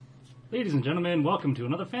Ladies and gentlemen, welcome to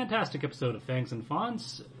another fantastic episode of Fangs and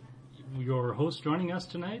Fonts. Your host joining us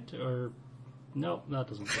tonight, or... No, that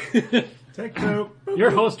doesn't work. Take two.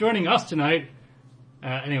 Your host joining us tonight.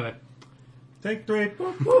 Anyway. Take three.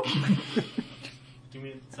 Give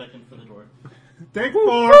me a second for the door. Take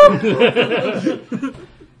four.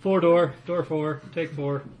 Door 4, take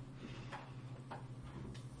 4.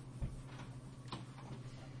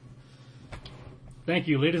 Thank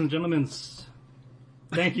you, ladies and gentlemen.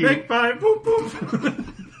 Thank you. Take 5. Boop, boop.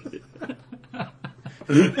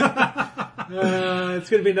 It's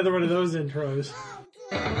going to be another one of those intros.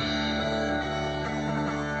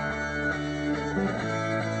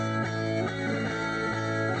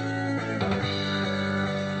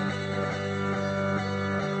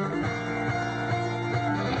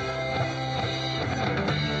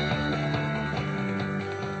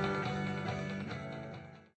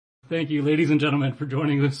 Thank you, ladies and gentlemen, for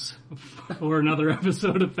joining us for another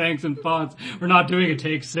episode of Fangs and Fonts. We're not doing a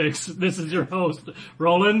take 6. This is your host,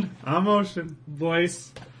 Roland. I'm Ocean.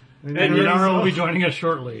 Voice. And Yanara will be joining us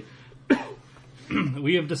shortly.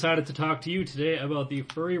 We have decided to talk to you today about the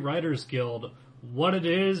Furry Writers Guild. What it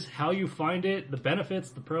is, how you find it, the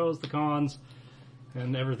benefits, the pros, the cons,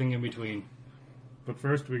 and everything in between. But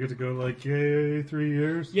first, we get to go like, yay, 3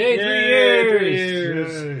 years. Yay, 3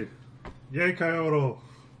 years! Yay. Yay, Kyoto.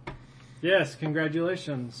 Yes,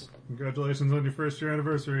 congratulations. Congratulations on your first year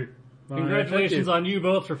anniversary. Congratulations on you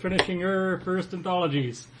both for finishing your first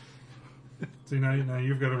anthologies. See, now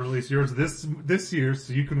you've got to release yours this year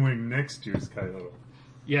so you can win next year's Kyoto.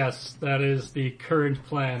 Yes, that is the current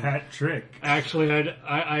plan. Hat trick. Actually,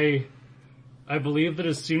 I believe that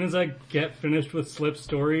as soon as I get finished with Slip's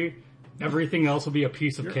story, everything else will be a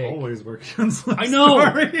piece of You're cake. always working on Slip's I know!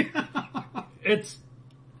 story. It's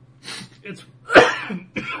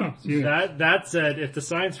That said, if the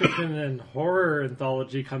science fiction and horror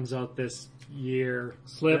anthology comes out this year...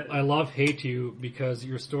 Slip, I love Hate You because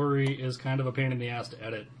your story is kind of a pain in the ass to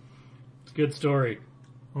edit. It's a good story.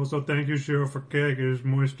 Also, thank you, Cheryl, for cake. It is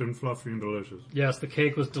moist and fluffy and delicious. Yes, the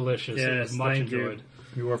cake was delicious. It was Yes, much thank you. enjoyed.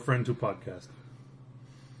 You are friend to podcast.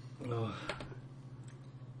 Oh.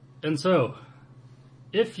 And so,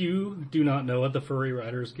 if you do not know what the Furry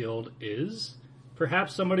Writers Guild is,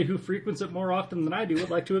 perhaps somebody who frequents it more often than I do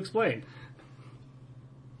would like to explain.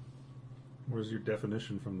 Where's your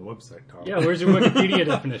definition from the website, Tom? Yeah, where's your Wikipedia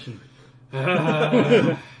definition?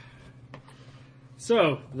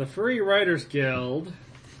 So, the Furry Writers Guild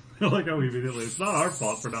I like how immediately, it's not our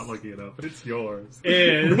fault for not looking it up, it's yours.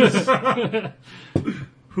 is...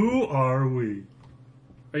 Who are we?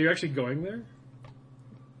 Are you actually going there?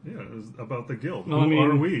 Yeah, it's about the guild. Well, Who I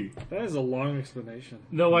mean- are we? That is a long explanation.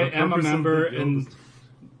 Though I The am a purpose of member the guild in... is-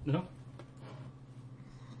 No?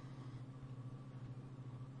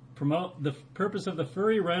 The purpose of the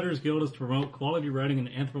Furry Writers Guild is to promote quality writing in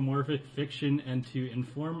anthropomorphic fiction and to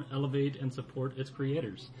inform, elevate, and support its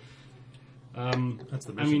creators. That's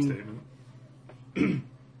the mission statement.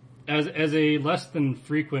 As a less than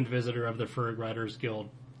frequent visitor of the Furry Writers Guild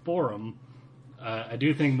forum, I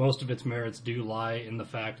do think most of its merits do lie in the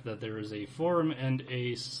fact that there is a forum and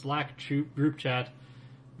a Slack group chat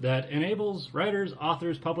that enables writers,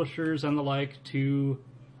 authors, publishers, and the like to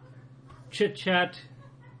chit-chat,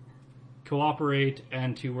 cooperate,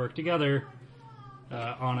 and to work together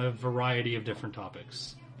on a variety of different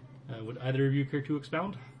topics. Would either of you care to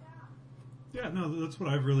expound? Yeah, no, that's what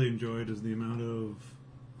I've really enjoyed is the amount of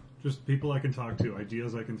just people I can talk to,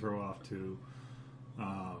 ideas I can throw off to.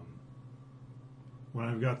 When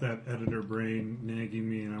I've got that editor brain nagging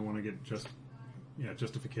me and I want to get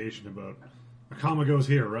justification about a comma goes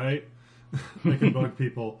here, right? I can bug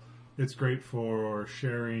people. It's great for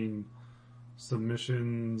sharing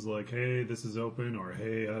submissions like, hey, this is open, or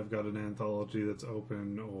hey, I've got an anthology that's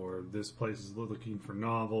open, or this place is looking for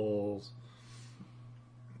novels.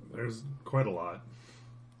 There's quite a lot.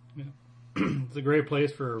 Yeah. It's a great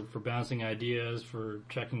place for bouncing ideas, for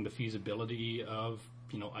checking the feasibility of,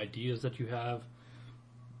 ideas that you have,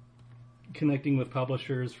 connecting with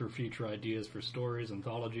publishers for future ideas for stories,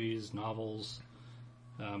 anthologies, novels,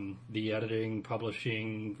 the editing,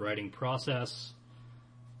 publishing, writing process,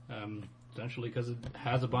 essentially because it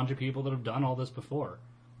has a bunch of people that have done all this before.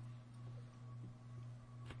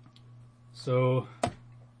 So...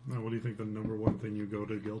 Now, what do you think the number one thing you go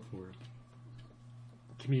to Guild for is?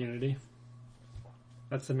 Community.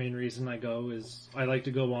 That's the main reason I go, is I like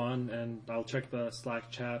to go on and I'll check the Slack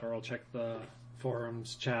chat, or I'll check the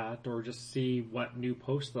forums chat, or just see what new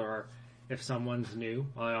posts there are. If someone's new,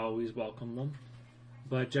 I always welcome them.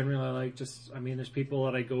 But generally there's people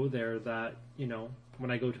that I go there that, when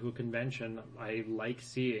I go to a convention, I like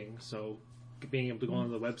seeing, so being able to go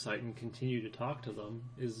onto the website and continue to talk to them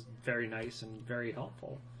is very nice and very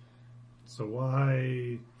helpful. So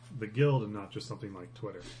why the guild and not just something like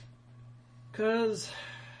Twitter? Because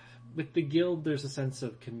with the guild, there's a sense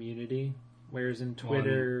of community, whereas in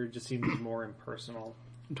Twitter, it just seems more impersonal.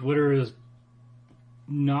 Twitter is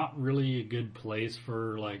not really a good place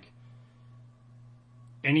for, like,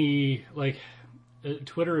 any, like,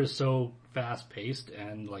 Twitter is so fast-paced,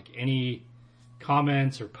 and, like, any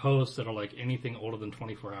comments or posts that are, like, anything older than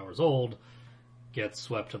 24 hours old gets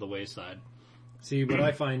swept to the wayside. See, what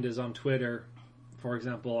I find is on Twitter, for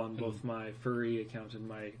example, on both my furry account and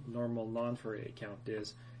my normal non-furry account,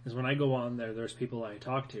 is when I go on there, there's people I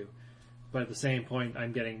talk to, but at the same point,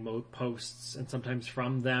 I'm getting posts, and sometimes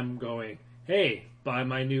from them going, hey, buy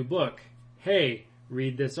my new book. Hey,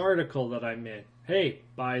 read this article that I'm in. Hey,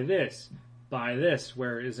 buy this.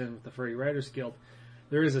 Whereas in with the Furry Writers Guild,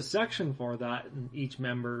 there is a section for that in each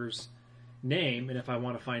member's name, and if I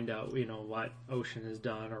want to find out, what Ocean has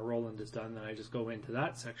done or Roland has done, then I just go into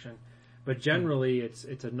that section. But generally, it's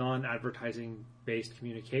a non-advertising based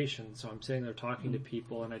communication, so I'm sitting there talking to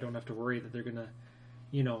people, and I don't have to worry that they're going to,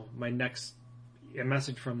 my next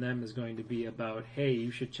message from them is going to be about, hey,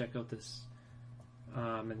 you should check out this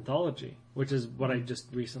anthology, which is what I just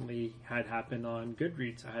recently had happen on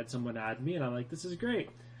Goodreads. I had someone add me, and I'm like, this is great.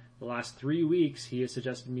 The last 3 weeks, he has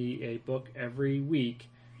suggested me a book every week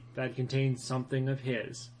that contains something of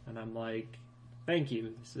his. And I'm like, thank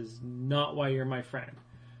you. This is not why you're my friend.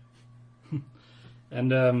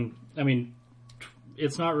 And, I mean,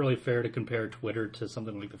 it's not really fair to compare Twitter to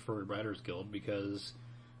something like the Furry Writers Guild, because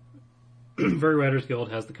Furry Writers Guild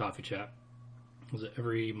has the coffee chat. Was it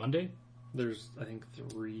every Monday? There's, I think,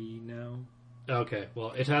 3 now. Okay,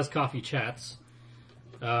 well, it has coffee chats,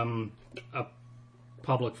 a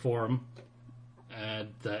public forum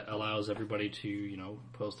that allows everybody to,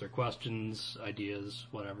 post their questions, ideas,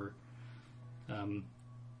 whatever.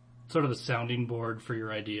 Sort of a sounding board for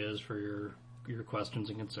your ideas, for your questions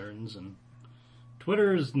and concerns, and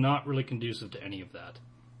Twitter is not really conducive to any of that.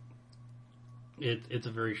 It's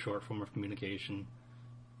a very short form of communication.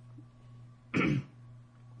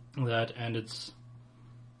 And it's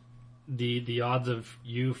the odds of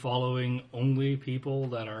you following only people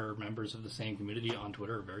that are members of the same community on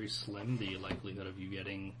Twitter are very slim. The likelihood of you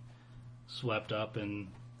getting swept up in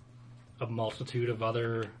a multitude of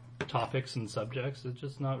other topics and subjects is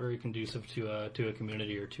just not very conducive to a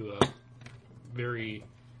community or to a very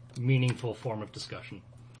meaningful form of discussion.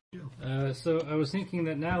 So I was thinking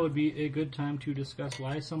that now would be a good time to discuss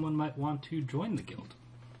why someone might want to join the guild.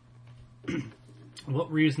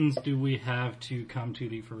 What reasons do we have to come to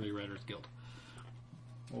the Furry Writers Guild?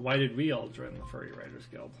 Well, why did we all join the Furry Writers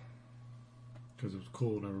Guild? Because it was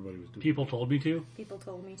cool and everybody was doing it. People told me to. People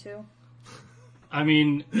told me to. I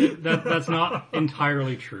mean, that's not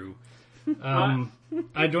entirely true.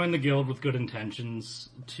 I joined the guild with good intentions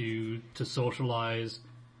to socialize,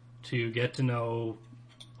 to get to know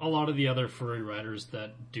a lot of the other furry writers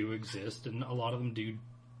that do exist, and a lot of them do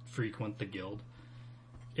frequent the guild.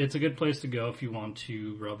 It's a good place to go if you want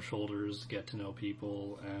to rub shoulders, get to know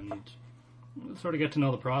people, and sort of get to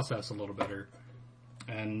know the process a little better.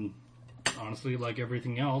 And honestly, like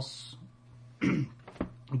everything else,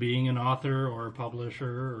 being an author or a publisher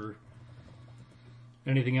or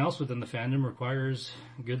anything else within the fandom requires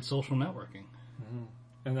good social networking. Mm-hmm.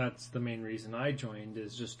 And that's the main reason I joined,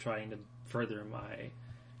 is just trying to further my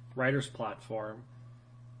writer's platform,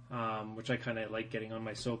 which I kind of like getting on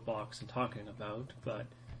my soapbox and talking about. But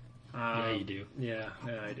yeah, you do. Yeah,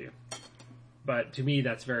 I do. But to me,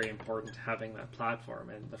 that's very important, having that platform.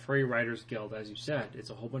 And the Furry Writers Guild, as you said, it's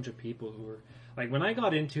a whole bunch of people who are... Like, when I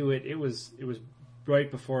got into it, it was right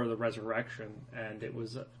before the resurrection, and it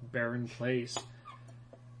was a barren place.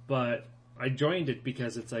 But I joined it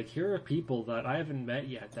because it's like, here are people that I haven't met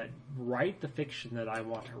yet that write the fiction that I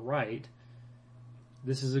want to write.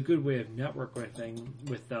 This is a good way of networking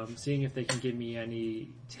with them, seeing if they can give me any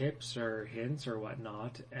tips or hints or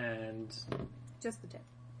whatnot. And just the tip.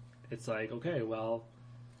 It's like, okay, well,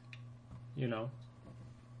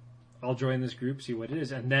 I'll join this group, see what it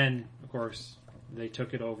is. And then, of course, they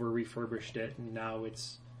took it over, refurbished it, and now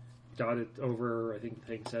it's got it over, I think the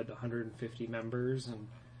thing said 150 members and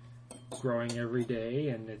growing every day.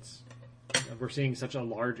 And we're seeing such a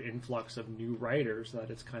large influx of new writers that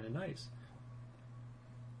it's kind of nice.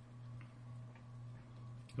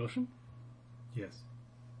 Ocean? Yes.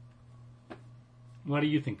 Why do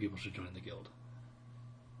you think people should join the guild?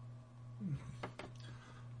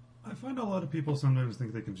 I find a lot of people sometimes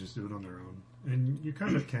think they can just do it on their own. And you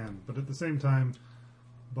kind of can, but at the same time,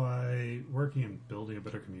 by working and building a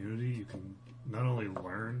better community, you can not only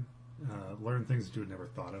learn learn things that you had never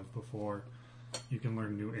thought of before. You can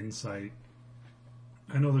learn new insight.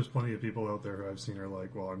 I know there's plenty of people out there who I've seen are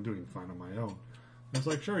like, well, I'm doing fine on my own. And it's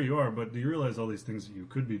like, sure you are, but do you realize all these things that you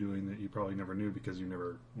could be doing that you probably never knew because you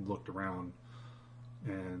never looked around?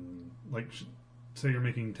 And like, say you're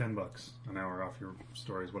making $10 an hour off your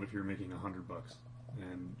stories. What if you're making $100?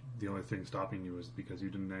 And the only thing stopping you is because you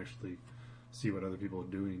didn't actually see what other people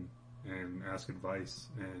are doing and ask advice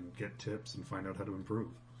and get tips and find out how to improve.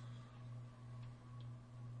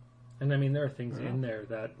 And I mean, there are things in there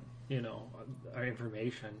that, you know, are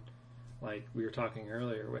information. Like we were talking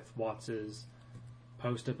earlier with Watts's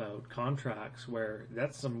post about contracts, where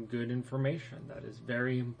that's some good information. That is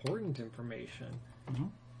very important information.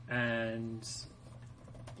 Mm-hmm. And,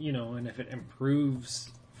 you know, and if it improves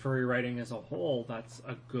furry writing as a whole, that's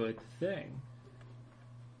a good thing.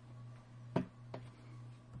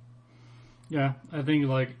 Yeah, I think,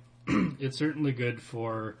 like, it's certainly good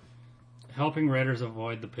for helping writers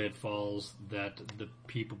avoid the pitfalls that the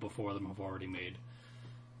people before them have already made.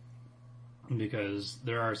 Because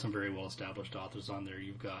there are some very well-established authors on there.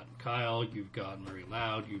 You've got Kyle, you've got Murray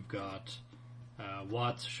Loud, you've got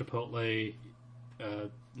Watts, Chipotle.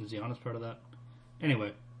 Is he honest part of that?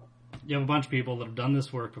 Anyway, you have a bunch of people that have done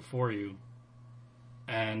this work before you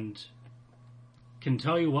and can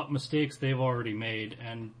tell you what mistakes they've already made,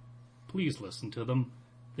 and please listen to them.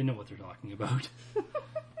 They know what they're talking about.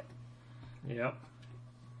 Yep.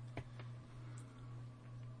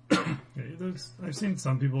 I've seen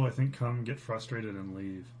some people, I think, come, get frustrated, and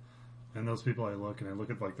leave. And those people I look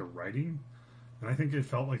at, like, the writing, and I think it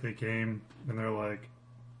felt like they came, and they're like,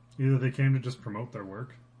 either they came to just promote their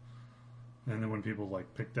work, and then when people,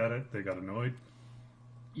 like, picked at it, they got annoyed.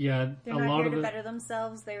 Yeah, they're not here to better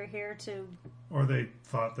themselves. They were here to... Or they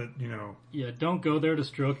thought that, you know... Yeah, don't go there to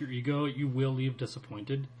stroke your ego. You will leave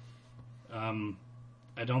disappointed.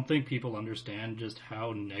 I don't think people understand just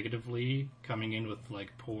how negatively coming in with,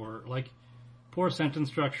 like, poor sentence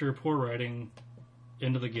structure, poor writing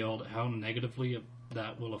into the guild, how negatively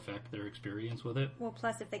that will affect their experience with it. Well,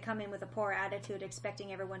 plus if they come in with a poor attitude,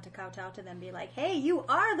 expecting everyone to kowtow to them, be like, hey, you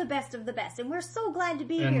are the best of the best, and we're so glad to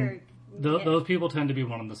be here. Those people tend to be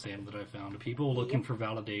one and the same that I found. People looking for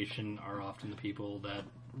validation are often the people that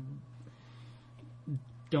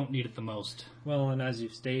don't need it the most. Well, and as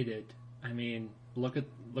you've stated, I mean, look at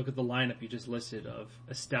the lineup you just listed of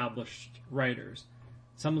established writers.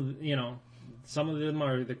 Some of them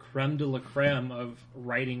are the creme de la creme of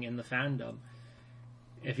writing in the fandom.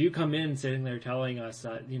 If you come in sitting there telling us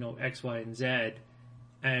that, you know, X, Y, and Z,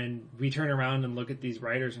 and we turn around and look at these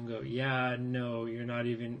writers and go, yeah, no, you're not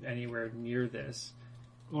even anywhere near this.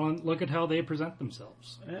 Well, and look at how they present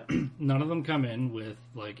themselves. Yeah. None of them come in with,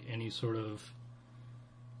 like, any sort of,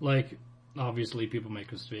 like, obviously people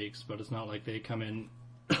make mistakes, but it's not like they come in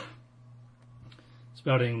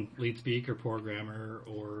spouting lead speak or poor grammar,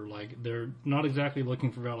 or, like, they're not exactly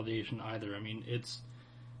looking for validation either. I mean, it's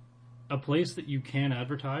a place that you can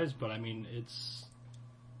advertise, but I mean, it's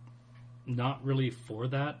not really for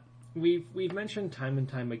that. We've mentioned time and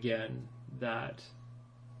time again that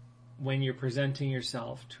when you're presenting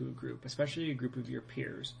yourself to a group, especially a group of your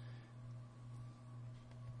peers,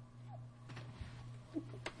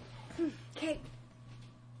 Okay.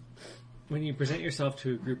 When you present yourself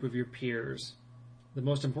to a group of your peers, the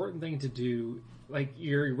most important thing to do, like,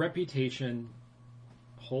 your reputation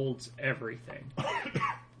holds everything.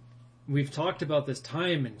 We've talked about this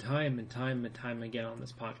time and time again on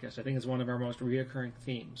this podcast. I think it's one of our most reoccurring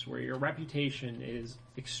themes, where your reputation is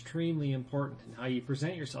extremely important, and how you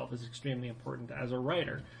present yourself is extremely important as a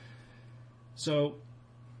writer. So,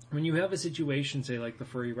 when you have a situation, say, like the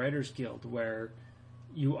Furry Writers Guild, where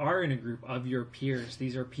you are in a group of your peers,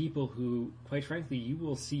 these are people who, quite frankly, you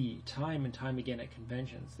will see time and time again at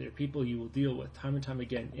conventions. They're people you will deal with time and time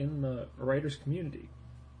again in the writers community.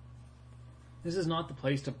 This is not the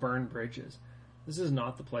place to burn bridges. This is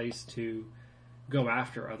not the place to go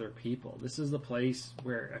after other people. This is the place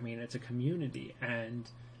where, I mean, it's a community, and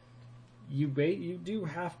you do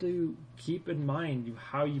have to keep in mind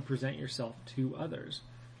how you present yourself to others.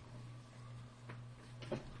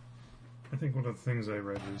 I think one of the things I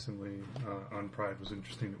read recently on Pride was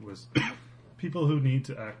interesting. It was people who need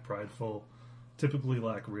to act prideful typically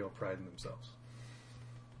lack real pride in themselves.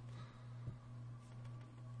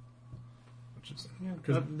 Which is,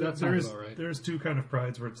 that sounds about right. There's two kind of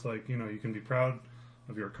prides where it's like, you know, you can be proud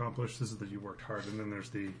of your accomplishments, that you worked hard, and then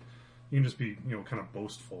there's you can just be, you know, kind of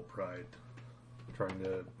boastful pride, trying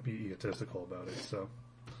to be egotistical about it. So,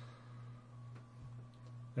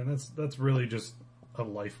 and that's really just a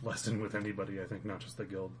life lesson with anybody, I think, not just the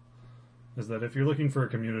guild. is that if you're looking for a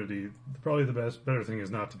community, probably the better thing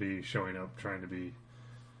is not to be showing up trying to be,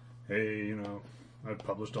 hey, you know, I've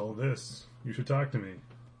published all of this. You should talk to me.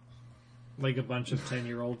 Like a bunch of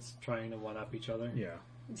 10-year-olds trying to one-up each other. Yeah.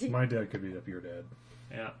 My dad could beat up your dad.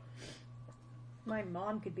 Yeah. My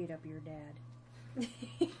mom could beat up your dad.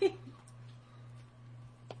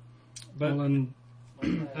 But Well, and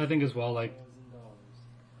I think as well, like,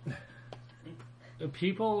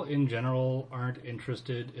 people in general aren't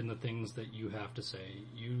interested in the things that you have to say.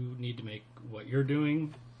 You need to make what you're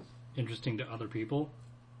doing interesting to other people.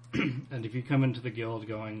 And if you come into the guild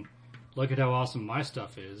going, look at how awesome my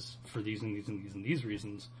stuff is for these and these and these and these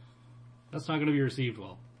reasons, that's not going to be received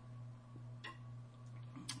well.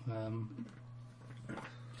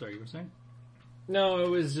 Sorry, you were saying? no, it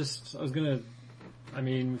was just,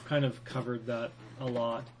 we've kind of covered that a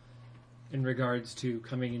lot in regards to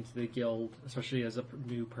coming into the guild, especially as a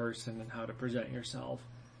new person and how to present yourself.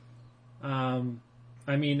 And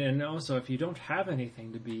also if you don't have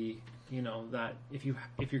anything to be, you know, that if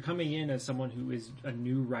you're coming in as someone who is a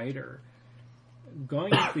new writer,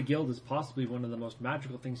 going into the guild is possibly one of the most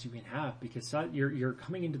magical things you can have, because you're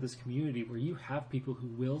coming into this community where you have people who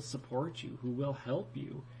will support you, who will help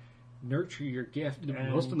you nurture your gift.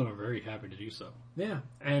 And Most of them are very happy to do so. yeah,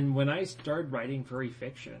 and when I started writing furry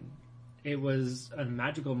fiction, it was a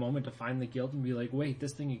magical moment to find the guild and be like, wait,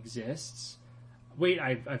 this thing exists? Wait,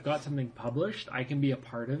 I've got something published? I can be a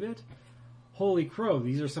part of it? Holy crow,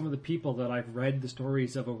 these are some of the people that I've read the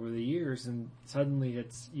stories of over the years, and suddenly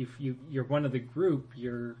it's you're one of the group,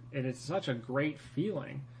 and it's such a great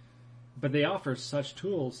feeling. But they offer such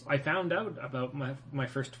tools. I found out about my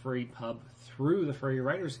first furry pub through the Furry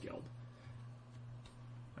Writers Guild.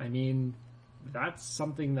 I mean, that's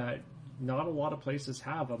something that not a lot of places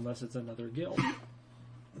have unless it's another guild.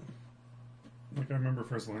 Like, I remember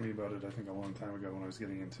first learning about it, I think, a long time ago when I was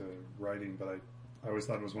getting into writing, but I always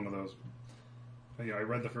thought it was one of those, you know, I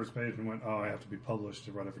read the first page and went, oh, I have to be published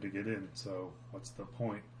or whatever to get in, so what's the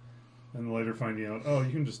point? And later finding out, oh,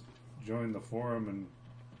 you can just join the forum and...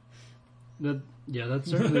 That's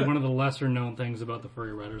certainly one of the lesser known things about the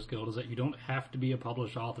Furry Writers Guild, is that you don't have to be a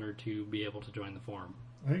published author to be able to join the forum.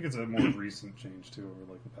 I think it's a more recent change, too,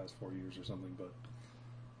 over, like, the past 4 years or something,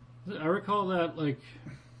 but... I recall that, like,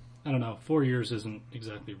 I don't know, 4 years isn't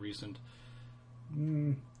exactly recent.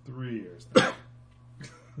 3 years.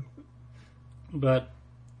 But,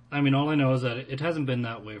 I mean, all I know is that it hasn't been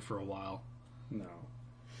that way for a while. No.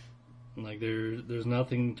 Like, there's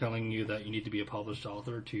nothing telling you that you need to be a published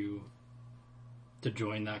author to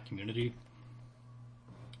join that community.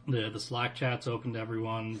 The Slack chat's open to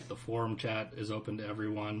everyone. The forum chat is open to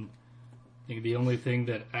everyone. I think the only thing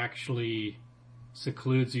that actually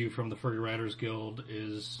secludes you from the Furry Writers Guild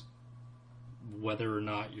is whether or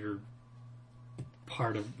not you're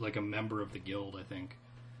part of, like, a member of the guild, I think.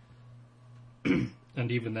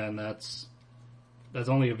 And even then, that's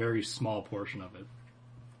only a very small portion of it.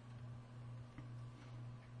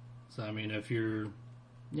 So, I mean, if you're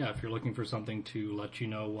looking for something to let you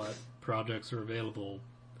know what projects are available,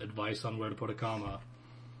 advice on where to put a comma,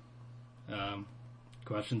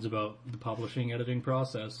 questions about the publishing, editing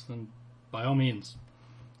process, then by all means,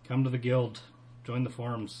 come to the guild, join the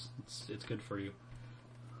forums. It's good for you.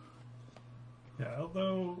 Yeah,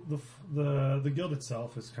 although the guild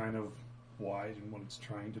itself is kind of wide in what it's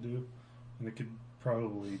trying to do, and it could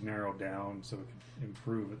probably narrow down so it could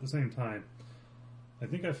improve. At the same time, I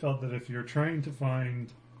think I felt that if you're trying to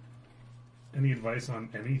find any advice on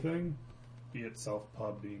anything, be it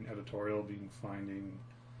self-pub, being editorial, being finding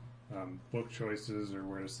book choices or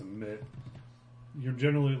where to submit, you're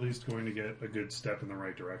generally at least going to get a good step in the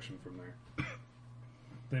right direction from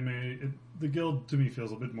there. The guild to me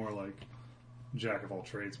feels a bit more like jack of all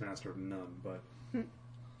trades, master of none, but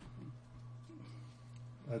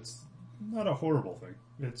that's not a horrible thing.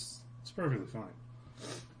 It's perfectly fine.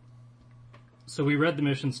 So we read the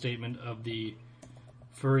mission statement of the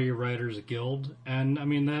Furry Writers Guild, and I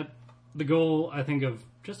mean that the goal, I think, of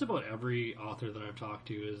just about every author that I've talked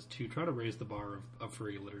to is to try to raise the bar of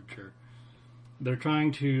furry literature. They're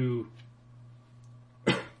trying to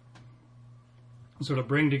sort of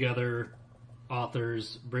bring together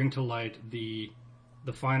authors, bring to light the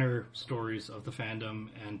finer stories of the fandom,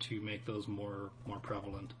 and to make those more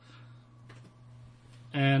prevalent.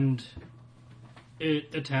 And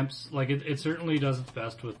it attempts, like, it certainly does its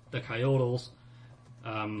best with the Coyotals,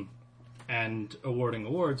 and awarding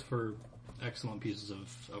awards for excellent pieces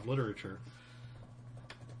of literature.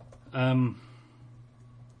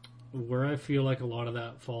 Where I feel like a lot of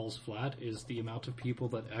that falls flat is the amount of people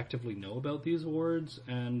that actively know about these awards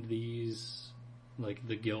and these, like,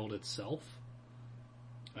 the guild itself.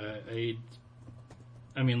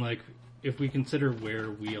 I mean, like, if we consider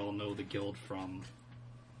where we all know the guild from,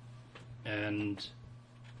 and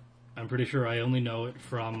I'm pretty sure I only know it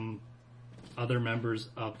from other members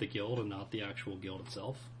of the guild and not the actual guild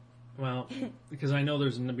itself. Well, because I know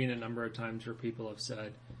there's been a number of times where people have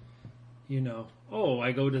said, oh,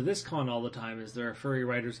 I go to this con all the time. Is there a Furry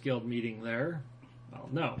Writers Guild meeting there? Well,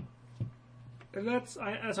 no. And that's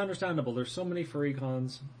understandable. There's so many furry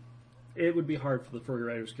cons. It would be hard for the Furry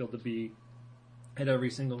Writers Guild to be at every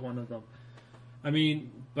single one of them. I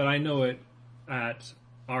mean, but I know it at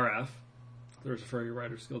RF. There's a Furry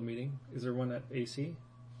Writers Guild meeting. Is there one at AC?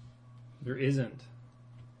 There isn't.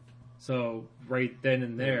 So right then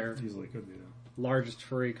and there, easily could be. Largest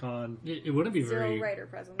furry con. It wouldn't be Zero very writer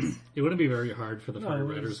presence. It wouldn't be very hard for the No, Furry it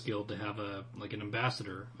was- Writers Guild to have an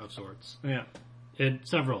ambassador of sorts. Yeah.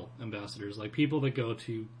 Several ambassadors, like people that go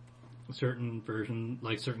to certain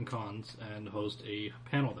cons and host a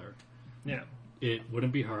panel there. Yeah. It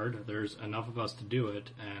wouldn't be hard. There's enough of us to do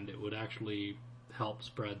it, and it would actually help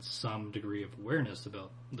spread some degree of awareness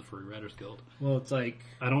about the Furry Writers Guild. Well, it's like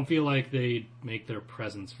I don't feel like they make their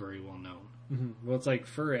presence very well known. Well, it's like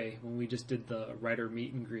Furry when we just did the writer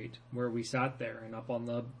meet and greet, where we sat there and up on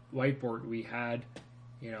the whiteboard we had,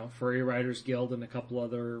 Furry Writers Guild and a couple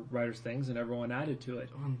other writers things, and everyone added to it.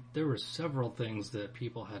 There were several things that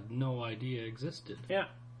people had no idea existed. Yeah,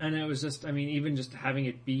 and it was just, even just having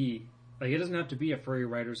it be, it doesn't have to be a Furry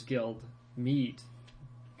Writers Guild meet,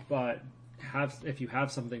 but if you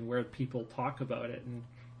have something where people talk about it and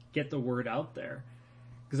get the word out there.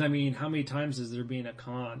 Because, how many times has there been a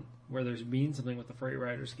con where there's been something with the Furry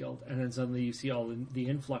Writers Guild, and then suddenly you see all the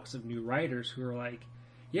influx of new writers who are like,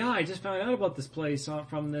 yeah, I just found out about this place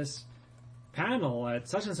from this panel at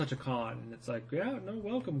such and such a con. And it's like, yeah, no,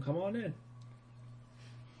 welcome, come on in.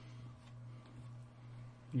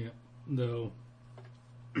 Yeah, though.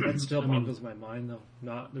 That still boggles my mind,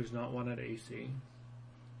 though. There's not one at AC.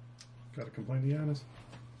 Got to complain to Giannis.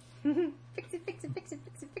 Fix it, fix it, fix it,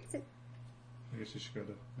 fix it, fix it. I guess you should go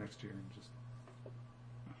to next year and just.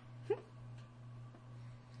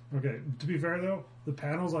 Okay, to be fair though, the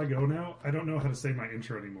panels I go now, I don't know how to say my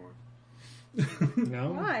intro anymore.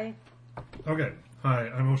 No? Why? Okay, hi,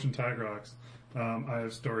 I'm Ocean Tigrox. I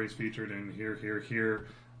have stories featured in Here.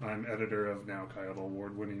 I'm editor of now Kyoto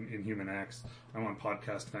award-winning Inhuman X. I'm on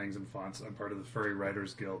podcast Fangs and Fonts. I'm part of the Furry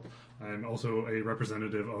Writers Guild. I'm also a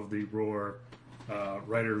representative of the Roar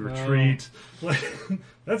Writer Retreat.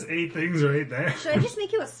 That's 8 things right there. Should I just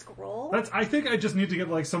make you a scroll? I think I just need to get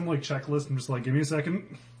some checklist and just give me a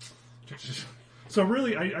second. So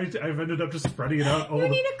really, I've ended up just spreading it out. You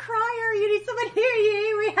need a crier. You need someone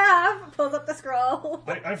here. We have. Pulls up the scroll.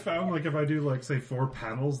 I found if I do say 4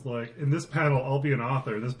 panels, in this panel I'll be an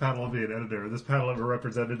author, this panel I'll be an editor, this panel I'm a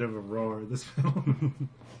representative of Roar, this panel I'm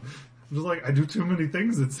just I do too many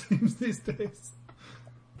things it seems these days.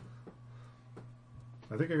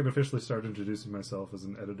 I think I can officially start introducing myself as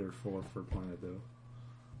an editor for Planet though.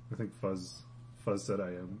 I think Fuzz said I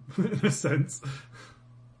am in a sense.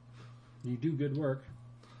 You do good work.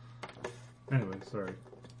 Anyway, sorry.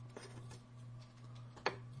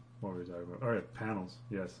 What were we talking about? All right, panels.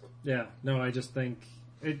 Yes. Yeah. No, I just think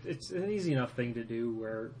it's an easy enough thing to do.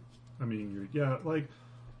 Where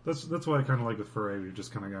that's why I kind of like with Furry. We've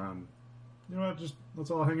just kind of gone. You know what? Just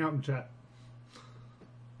let's all hang out and chat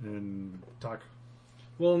and talk.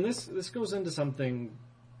 Well, and this goes into something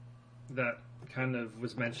that kind of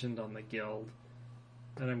was mentioned on the guild,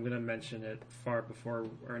 and I'm going to mention it far before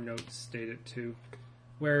our notes state it too,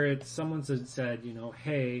 where someone said,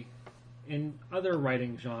 hey, in other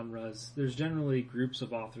writing genres, there's generally groups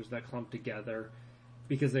of authors that clump together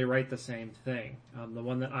because they write the same thing. The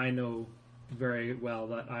one that I know very well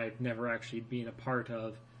that I've never actually been a part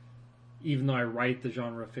of, even though I write the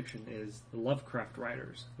genre of fiction, is the Lovecraft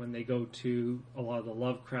writers. When they go to a lot of the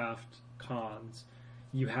Lovecraft cons,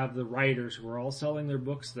 you have the writers who are all selling their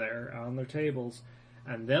books there on their tables,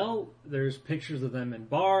 and there's pictures of them in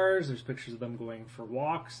bars, there's pictures of them going for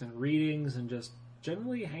walks and readings and just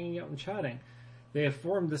generally hanging out and chatting. They have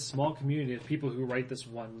formed this small community of people who write this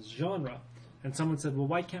one genre. And someone said, well,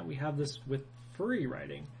 why can't we have this with furry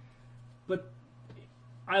writing? But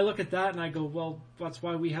I look at that and I go, well, that's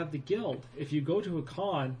why we have the guild. If you go to a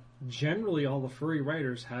con, generally all the furry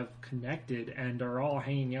writers have connected and are all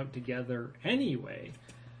hanging out together anyway.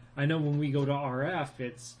 I know when we go to RF,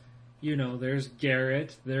 it's, there's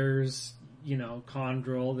Garrett, there's,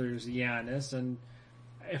 Condrel, there's Yanis, and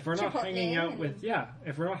if we're not hanging out with,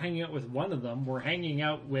 if we're not hanging out with one of them, we're hanging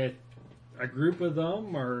out with a group of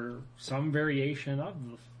them or some variation of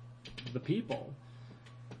the people.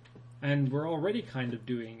 And we're already kind of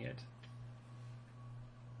doing it.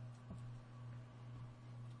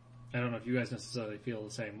 I don't know if you guys necessarily feel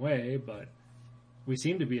the same way, but we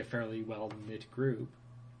seem to be a fairly well-knit group.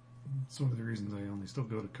 It's one of the reasons I only still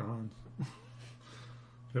go to cons.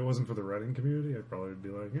 If it wasn't for the writing community, I'd probably be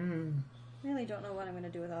like, Really don't know what I'm going to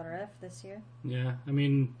do without RF this year. Yeah, I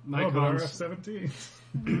mean, my but cons,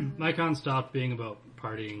 RF-17. my con stopped being about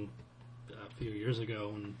partying a few years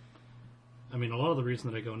ago, and I mean, a lot of the reason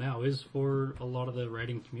that I go now is for a lot of the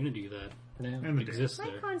writing community that And the exists My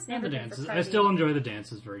there. con's And never the been for dances. partying. I still enjoy the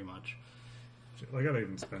dances very much. I gotta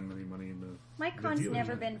even spend any money in the... My con's dealing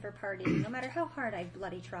never with- been for partying, no matter how hard I've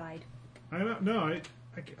bloody tried. I don't know.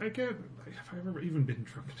 I can't... Have I ever even been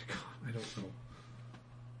drunk at a con? I don't know.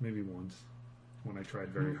 Maybe once. When I tried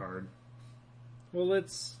very hard. Well,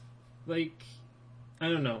 it's like, I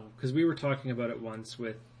don't know, because we were talking about it once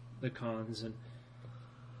with the cons, and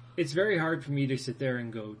it's very hard for me to sit there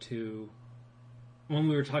and go to, when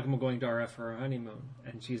we were talking about going to RF for our honeymoon,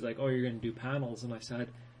 and she's like, oh, you're going to do panels, and I said,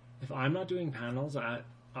 if I'm not doing panels at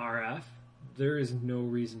RF, there is no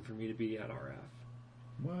reason for me to be at RF.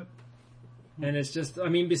 What? And it's just, I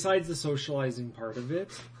mean, besides the socializing part of it,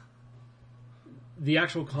 the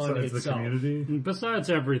actual con Besides itself. the community? Besides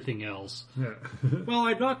everything else. Yeah. Well,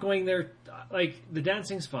 I'm not going there, like, the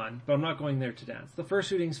dancing's fun, but I'm not going there to dance. The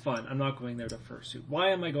fursuiting's fun, I'm not going there to fursuit. Why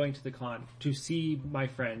am I going to the con? To see my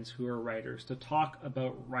friends who are writers, to talk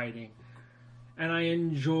about writing. And I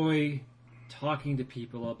enjoy talking to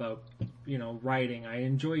people about, writing. I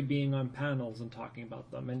enjoy being on panels and talking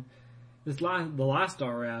about them. And the last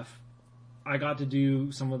RF, I got to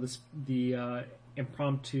do some of the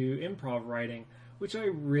impromptu improv writing, which I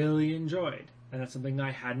really enjoyed. And that's something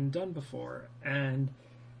I hadn't done before. And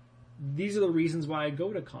these are the reasons why I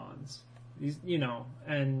go to cons. These,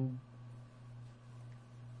 and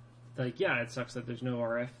like, yeah, it sucks that there's no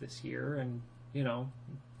RF this year. And,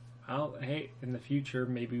 hey, in the future,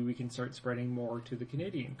 maybe we can start spreading more to the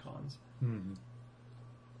Canadian cons. Hmm.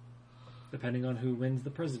 Depending on who wins the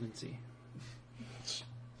presidency.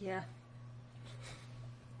 Yeah.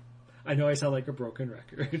 I know I sound like a broken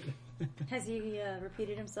record. Has he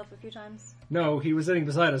repeated himself a few times? No, he was sitting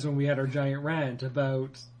beside us when we had our giant rant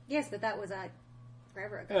about... Yes, but that was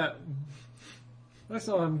forever ago. Yeah. I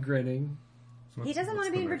saw him grinning. So He doesn't want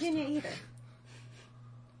to be in the next Virginia one? either.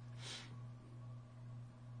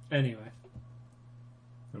 Anyway,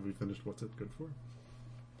 Have we finished what's it good for?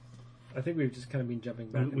 I think we've just kind of been jumping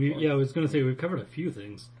back and I forth. was going to say we've covered a few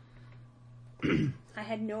things. I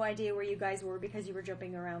had no idea where you guys were because you were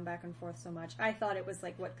jumping around back and forth so much. I thought it was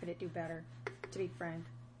like, what could it do better, to be frank.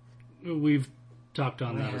 We've talked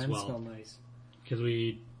on My that as hands well. smell nice. Because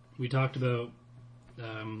we talked about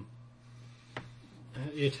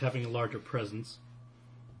it having a larger presence,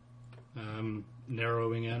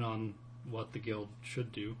 narrowing in on what the guild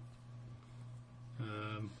should do.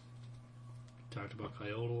 Talked about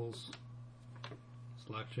coyotals,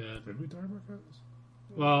 Slack chat. Did we talk about that?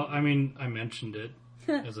 Well, I mean, I mentioned it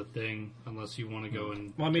as a thing, unless you want to go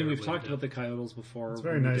and... Well, I mean, we've terribly talked into about the coyotals before. It's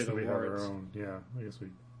very when we nice did that we have our awards. own. Yeah, I guess we.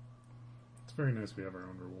 It's very nice we have our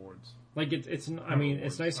own rewards. Like it's I Not mean,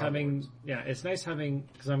 awards, it's nice our having, awards. it's nice having,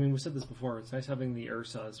 because I mean, we said this before, it's nice having the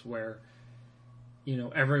URSAs where,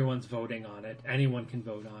 everyone's voting on it, anyone can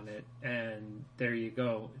vote on it, and there you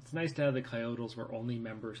go. It's nice to have the coyotals where only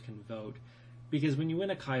members can vote, because when you win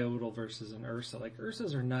a coyotal versus an URSA, like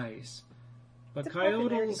URSAs are nice, but It's a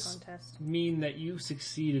popularity coyotals contest. mean that you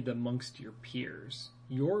succeeded amongst your peers.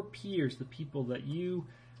 Your peers, the people that you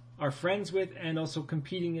are friends with and also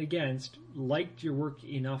competing against, liked your work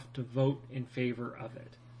enough to vote in favor of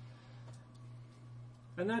it.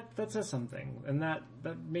 And that says something, and that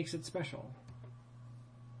makes it special.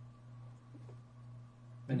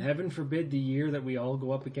 And heaven forbid the year that we all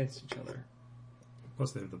go up against each other.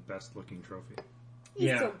 Plus, they have the best looking trophy. He's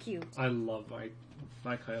Yeah. so cute. I love my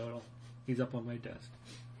coyote. He's up on my desk.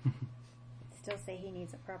 Still say he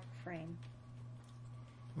needs a proper frame.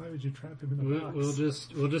 Why would you trap him in a box?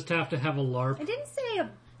 We'll just have to have a LARP I didn't say a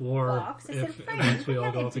war box. I said if frame. once we We all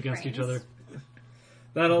have go up empty against each frames. other.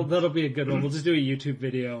 That'll be a good one. We'll just do a YouTube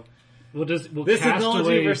video. We'll This cast anthology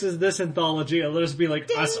away, versus this anthology. It'll just be like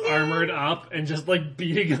us ding. armored up and just like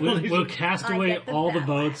beating on each We'll other. cast I away get the all the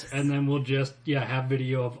battle votes, axe. and then we'll just have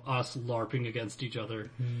video of us LARPing against each other.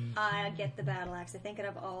 I get the battle axe. I think out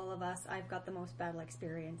of all of us, I've got the most battle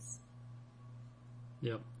experience.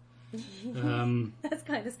 Yep. That's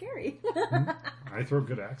kind of scary. I throw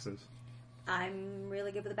good axes. I'm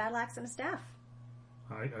really good with a battle axe and a staff.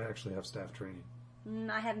 I actually have staff training.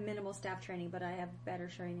 I have minimal staff training, but I have better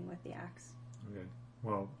training with the axe. Okay.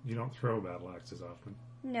 Well, you don't throw battle axes often.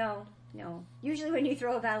 No. Usually when you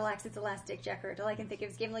throw a battle axe, it's a last ditch effort. All I can think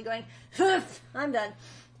of is Gimli going, I'm done.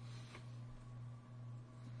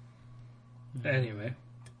 Anyway.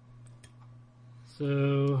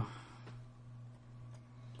 So,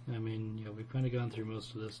 I mean, yeah, we've kind of gone through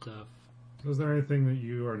most of this stuff. So is there anything that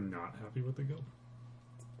you are not happy with the guild?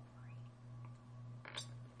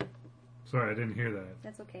 Sorry, I didn't hear that.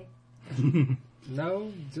 That's okay.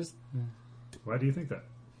 No, just... Why do you think that?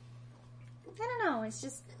 I don't know. It's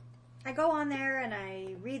just I go on there and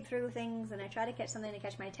I read through things and I try to catch something to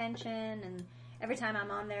catch my attention. And every time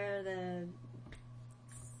I'm on there, the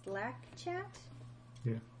Slack chat,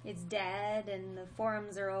 it's dead, and the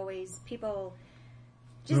forums are always people.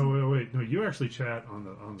 Just, No, wait. No, you actually chat on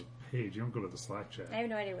the page. You don't go to the Slack chat. I have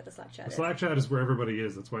no idea what the Slack chat The is. Slack chat is where everybody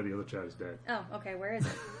is. That's why the other chat is dead. Oh, okay. Where is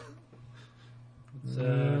it? It's,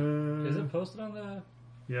 is it posted on the...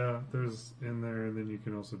 Yeah, there's in there, and then you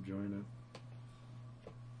can also join it.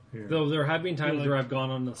 Here. Though there have been times where I've gone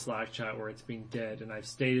on the Slack chat where it's been dead, and I've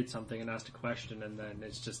stated something and asked a question, and then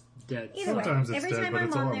it's just dead. Either Sometimes way, it's every dead, time but I'm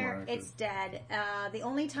it's a on lot there, more active. it's dead. The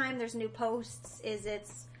only time there's new posts is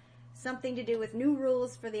it's something to do with new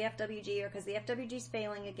rules for the FWG, or because the FWG's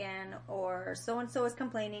failing again, or so and so is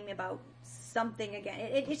complaining about something again.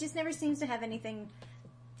 It just never seems to have anything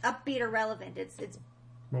upbeat or relevant. It's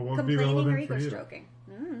Well, what would be complaining or relevant ego for you? stroking.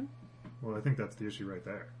 Well, I think that's the issue right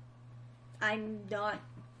there. I'm not.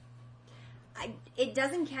 It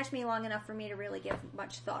doesn't catch me long enough for me to really give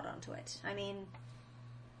much thought onto it. I mean,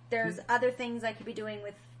 there's other things I could be doing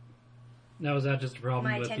with. Now, is that just a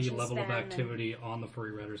problem My with the attention level of span activity on the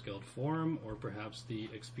Furry Writers Guild forum, or perhaps the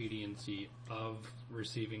expediency of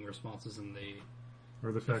receiving responses in the...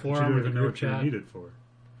 Or the fact that forum you or don't the even know group what you're chat. needed for.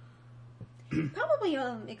 Probably,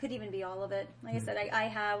 it could even be all of it. Like I said, I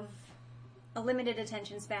have a limited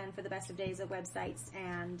attention span for the best of days of websites,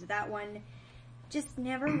 and that one just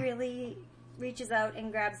never really reaches out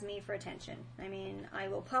and grabs me for attention. I mean, I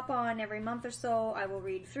will pop on every month or so, I will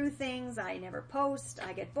read through things, I never post,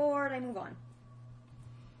 I get bored, I move on.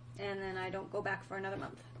 And then I don't go back for another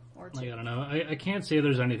month or two. Like, I don't know. I can't say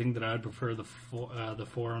there's anything that I would prefer the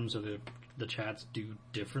forums or the chats do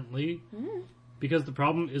differently. Because the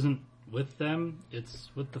problem isn't with them,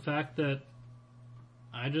 it's with the fact that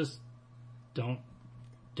I just don't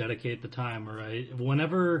dedicate the time, or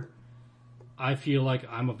whenever I feel like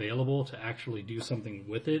I'm available to actually do something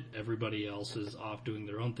with it, everybody else is off doing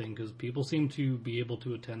their own thing, because people seem to be able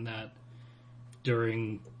to attend that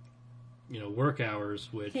during, work hours,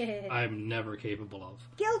 which I'm never capable of.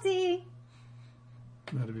 Guilty!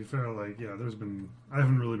 Now, to be fair, I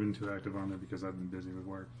haven't really been too active on there because I've been busy with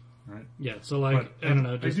work, right? Yeah, so like, But I don't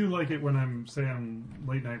know. I do like it when I'm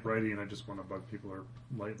late night writing and I just want to bug people or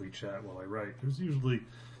lightly chat while I write. There's usually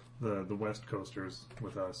the West Coasters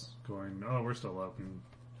with us going, oh, we're still up, and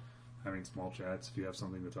having small chats if you have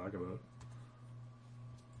something to talk about.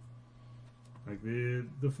 Like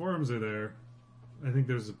the forums are there. I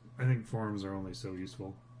think forums are only so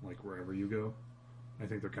useful, like wherever you go. I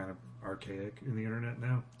think they're kind of archaic in the internet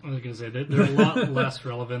now. I was going to say, they're a lot less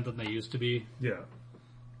relevant than they used to be. Yeah.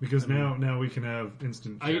 Because now we can have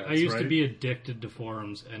instant chats, I used to right? be addicted to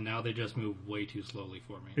forums, and now they just move way too slowly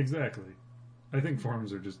for me. Exactly. I think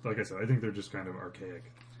forums are just, like I said, I think they're just kind of archaic.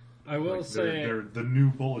 I will say... They're the new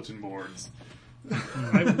bulletin boards.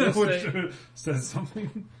 I will say... Which says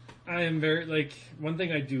something. I am very, one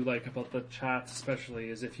thing I do like about the chats especially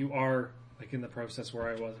is if you are, in the process where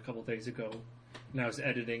I was a couple days ago, and I was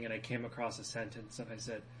editing and I came across a sentence and I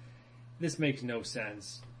said, this makes no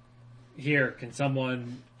sense. Here, can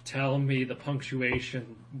someone tell me the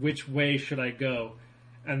punctuation? Which way should I go?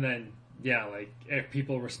 And then, if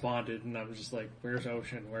people responded and I was just like, where's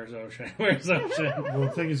Ocean? Where's Ocean? Where's Ocean? Well,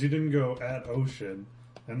 the thing is, you didn't go at Ocean,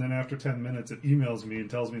 and then after 10 minutes it emails me and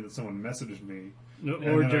tells me that someone messaged me. No, And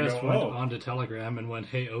or then I just go, went oh. onto Telegram and went,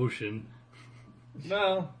 hey, Ocean.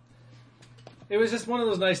 Well, it was just one of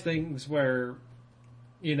those nice things where,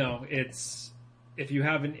 it's, if you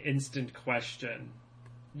have an instant question,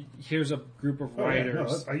 here's a group of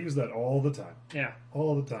writers. I use that all the time. Yeah.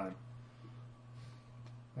 All the time.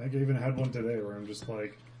 I even had one today where I'm just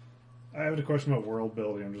like, I have a question about world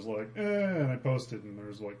building. I'm just like, and I posted, and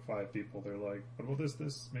there's 5 people. They're like, what about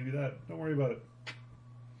this, maybe that? Don't worry about it.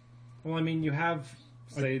 Well, I mean, you have,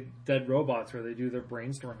 say, Dead Robots where they do their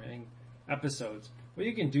brainstorming episodes. Well,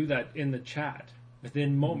 you can do that in the chat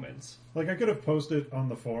within moments. I could have posted on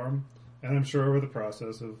the forum, and I'm sure over the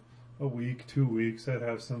process of a week, 2 weeks, I'd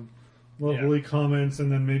have some lovely comments,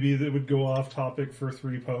 and then maybe they would go off topic for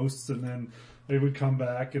 3 posts, and then they would come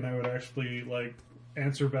back, and I would actually,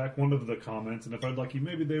 answer back one of the comments, and if I'm lucky,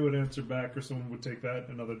 maybe they would answer back, or someone would take that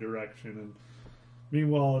another direction, and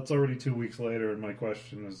meanwhile, it's already 2 weeks later, and my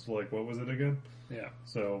question is, what was it again? Yeah.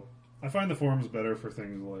 So, I find the forums better for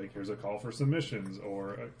things like, here's a call for submissions,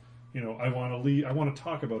 or I want to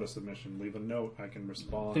talk about a submission. Leave a note. I can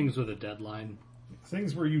respond. Things with a deadline.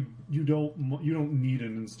 Things where you don't need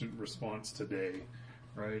an instant response today,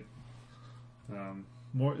 right?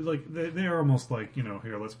 More like they are almost like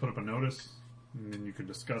here, let's put up a notice, and then you can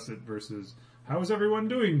discuss it. Versus, how is everyone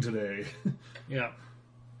doing today? Yeah.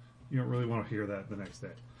 You don't really want to hear that the next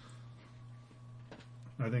day.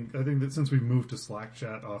 I think that since we moved to Slack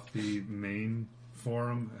chat off the main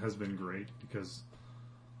forum has been great because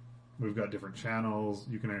we've got different channels.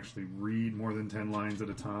 You can actually read more than 10 lines at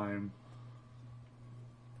a time.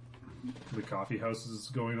 The coffee house is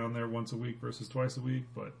going on there once a week versus twice a week,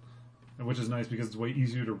 which is nice because it's way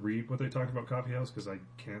easier to read what they talk about coffee house because I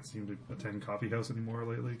can't seem to attend coffee house anymore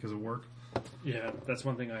lately because of work. Yeah, that's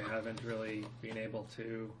one thing I haven't really been able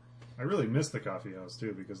to. I really miss the coffee house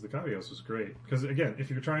too because the coffee house was great. Because again, if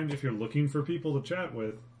you're looking for people to chat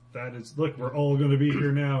with, look, we're all going to be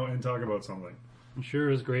here now and talk about something. I'm sure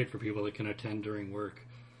it is great for people that can attend during work.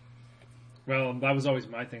 Well, that was always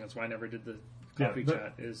my thing. That's why I never did the coffee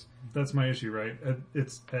chat. That's my issue, right?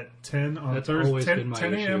 It's at 10 on That's Thursday, always been my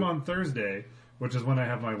 10 a.m. issue. on Thursday, which is when I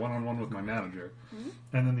have my one-on-one with my manager.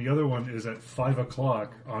 And then the other one is at 5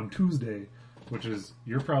 o'clock on Tuesday, which is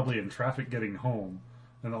you're probably in traffic getting home.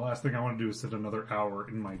 And the last thing I want to do is sit another hour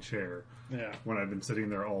in my chair when I've been sitting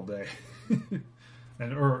there all day.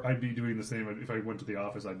 Or I'd be doing the same if I went to the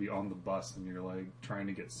office. I'd be on the bus, and you're like trying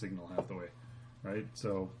to get signal half the way, right?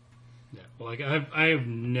 So, yeah, well, like I've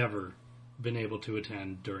never been able to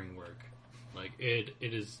attend during work. Like it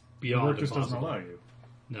is beyond work just impossible. doesn't allow you.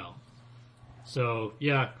 No. So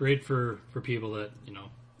yeah, great for people that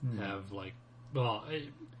have like. Well,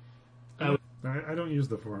 I don't use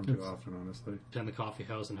the forum too often, honestly. attend the coffee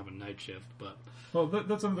house and have a night shift, but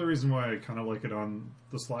That's another reason why I kind of like it on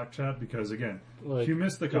the Slack chat because again, like, if you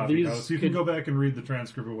miss the coffee house, you can go back and read the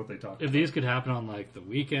transcript of what they talked if about. these could happen on like the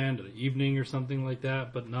weekend or the evening or something like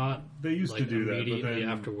that, but not They used like, to do that, but immediately then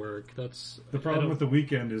after work. That's the problem with the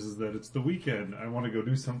weekend is that it's the weekend. I want to go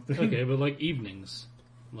do something. okay, but like evenings,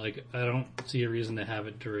 like I don't see a reason to have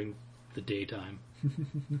it during the daytime.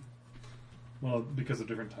 Well, because of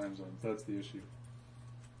different time zones, that's the issue.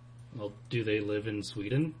 Well, do they live in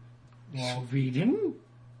Sweden? Sweden?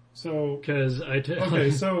 So Because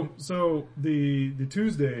okay, so the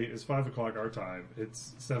Tuesday is 5 o'clock our time.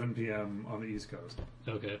 It's 7 p.m. on the East Coast,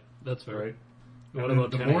 okay, that's fair. right? What And then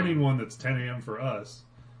about the 10 morning a.m.? one that's 10 a.m. for us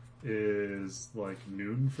is like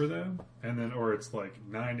noon for them, and then or it's like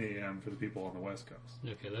 9 a.m. for the people on the West Coast.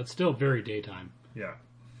 Okay, that's still very daytime. Yeah,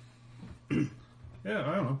 yeah.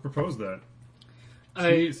 I don't know. Propose that. I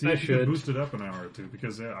See if you should. could boost it up an hour or two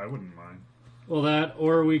because I wouldn't mind. Well, that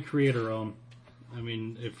or we create our own. I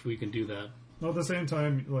mean, if we can do that. Well, at the same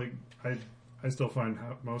time, like I still find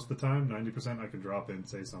most of the time, 90%, I can drop in,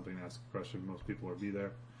 say something, ask a question. Most people will be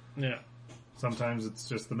there. Yeah. Sometimes it's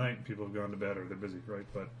just the night, people have gone to bed or they're busy, right?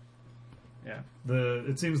 But Yeah.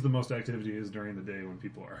 it seems the most activity is during the day when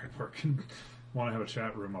people are at work and want to have a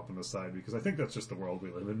chat room up on the side because I think that's just the world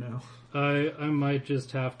we live in now. I might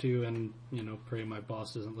just have to, and pray my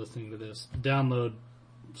boss isn't listening to this. Download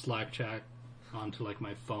Slack chat onto like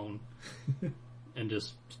my phone and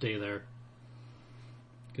just stay there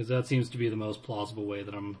because that seems to be the most plausible way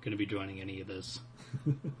that I'm going to be joining any of this.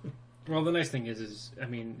 Well, the nice thing is I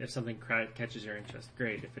mean, if something catches your interest,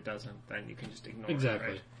 great. If it doesn't, then you can just ignore Exactly.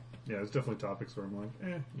 it, right? Yeah, there's definitely topics where I'm like,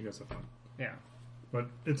 you guys have fun. Yeah. But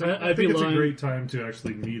it's I'd I be think it's a lying- great time to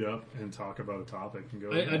actually meet up and talk about a topic and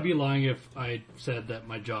go. I'd be lying if I said that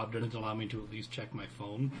my job didn't allow me to at least check my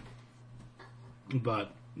phone.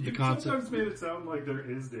 But the concept sometimes made it sound like there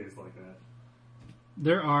is days like that.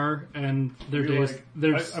 there are, and there are You're days like,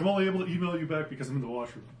 there's I'm only able to email you back because I'm in the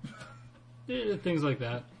washroom. things like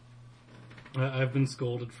that. I've been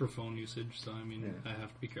scolded for phone usage, so I mean Yeah. I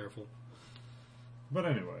have to be careful. But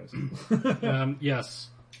anyways, Yes.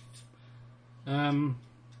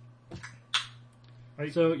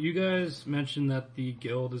 So you guys mentioned that the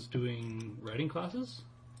guild is doing writing classes?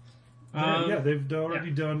 they've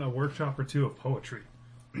already done a workshop or two of poetry.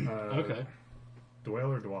 Okay. Dwale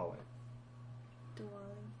or Dwale?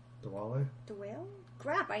 Dwale. Dwale? Dwale?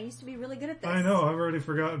 Crap, I used to be really good at this. I know, I've already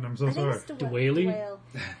forgotten. I'm so I think sorry. it's Dwale?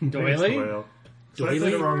 Dwale. Doily? Dwale. So I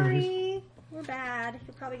said it Dwale? wrong. Sorry. We're bad.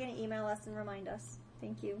 You're probably going to email us and remind us.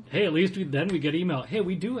 Thank you. Hey, at least we get email. Hey,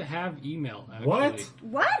 we do have email, actually. What?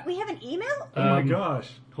 What? We have an email? Oh my Um, gosh.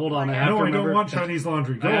 Hold on, I No, have to No, I remember. don't want Chinese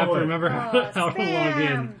laundry. Go I have away. to remember how to log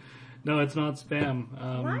spam. in. No, it's not spam.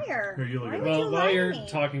 Liar. Here, you look Why it would up. you Well, lie while to you're me?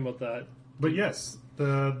 talking about that, But yes,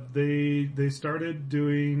 they started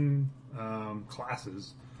doing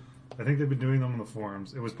classes. I think they've been doing them on the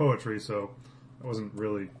forums. It was poetry, so I wasn't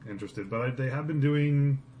really interested. But they have been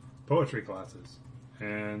doing poetry classes,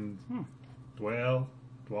 and Dwale,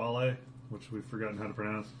 which we've forgotten how to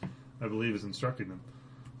pronounce, I believe is instructing them.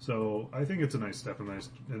 So I think it's a nice step in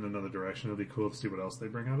another direction. It'll be cool to see what else they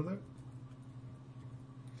bring out of there.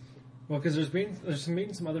 Well, because there's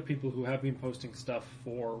been some other people who have been posting stuff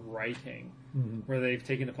for writing, where they've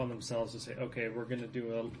taken upon themselves to say, okay, we're going to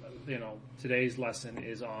do today's lesson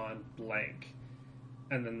is on blank,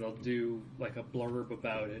 and then they'll do like a blurb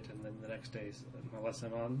about it, and then the next day's a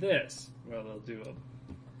lesson on this. Well, they'll do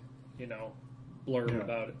a blurb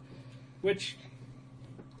about it, which.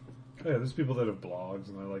 Yeah, there's people that have blogs,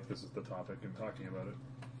 and I like this as the topic and talking about it.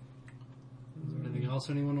 Is there anything else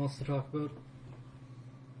anyone wants to talk about?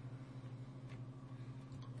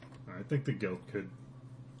 I think the guild could.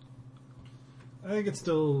 I think it's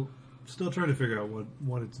still trying to figure out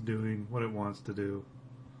what it's doing, what it wants to do.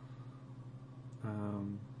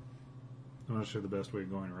 I'm not sure the best way of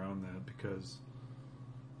going around that, because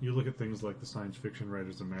you look at things like the Science Fiction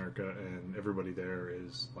Writers America, and everybody there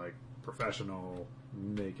is like professional,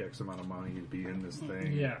 make X amount of money to be in this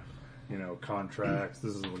thing. Yeah. Contracts,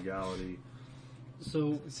 this is legality.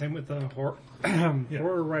 So same with the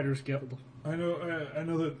Horror Writers Guild. I know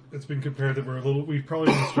that it's been compared that we've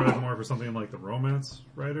probably been strive more for something like the romance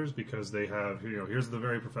writers, because they have, here's the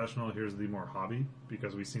very professional, here's the more hobby,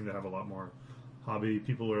 because we seem to have a lot more hobby.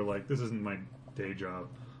 People are like, this isn't my day job.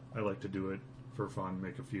 I like to do it for fun,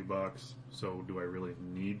 make a few bucks. So do I really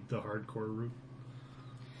need the hardcore route?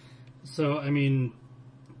 So, I mean,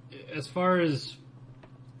 as far as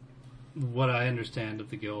what I understand of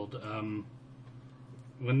the guild,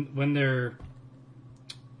 when their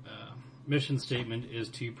mission statement is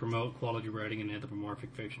to promote quality writing and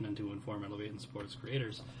anthropomorphic fiction and to inform, elevate, and support its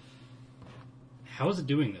creators, how is it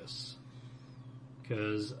doing this?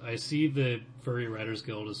 Because I see the Furry Writers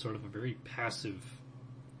Guild as sort of a very passive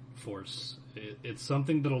force. It's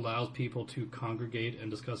something that allows people to congregate and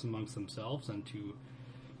discuss amongst themselves and to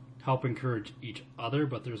help encourage each other,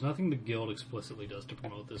 but there's nothing the guild explicitly does to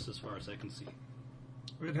promote this as far as I can see.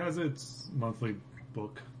 It has its monthly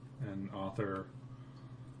book and author,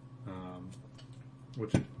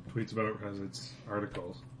 which it tweets about, has its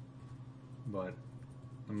articles, but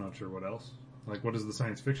I'm not sure what else. Like, what does the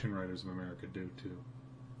Science Fiction Writers of America do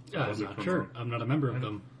to? I'm not sure. I'm not a member of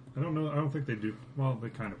them. I don't know. I don't think they do. Well, they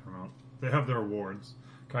kind of promote. They have their awards.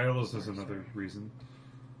 Kyolos is another reason.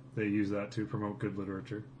 They use that to promote good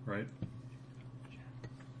literature, right?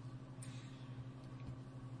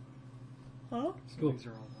 Huh? So Cool. these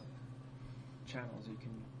are all the channels you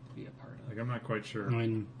can be a part of. Like, I'm not quite sure I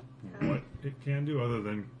mean, what it can do other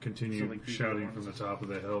than continue So, like, these shouting are from the ones. top of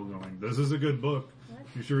the hill, going, "This is a good book. What?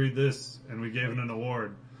 You should read this." And we gave it an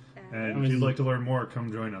award. And I mean- if you'd like to learn more,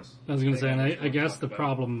 come join us. I was going to say, and They I guess talk the about it.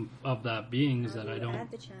 problem of that being is that I Add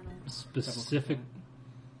don't the channel.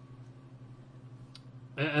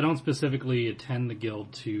 I don't specifically attend the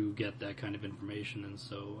guild to get that kind of information, and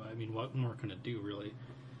so, I mean, what more can it do, really?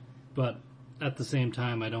 But at the same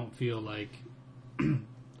time, I don't feel like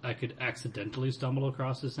I could accidentally stumble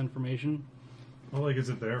across this information. Well, like, is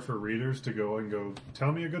it there for readers to go and go,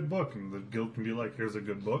 "Tell me a good book," and the guild can be like, "Here's a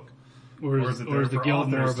good book"? Or is it the there for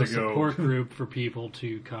guild more authors of a to go- support group for people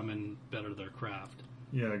to come and better their craft?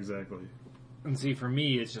 Yeah, exactly. And see, for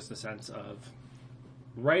me, it's just a sense of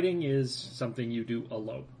writing is something you do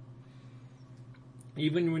alone.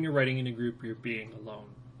 Even when you're writing in a group, you're being alone.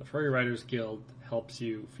 The Furry Writers Guild helps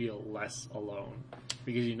you feel less alone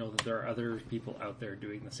because you know that there are other people out there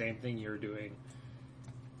doing the same thing you're doing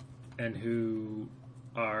and who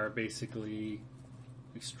are basically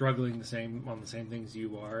struggling on the same things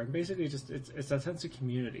you are, and basically just it's that sense of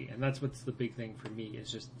community, and that's what's the big thing for me,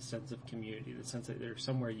 is just the sense of community, the sense that there's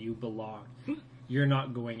somewhere you belong. You're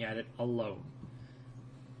not going at it alone.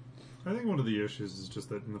 I think one of the issues is just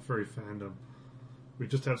that in the furry fandom, we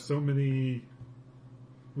just have so many.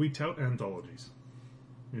 We tout anthologies,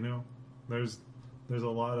 There's a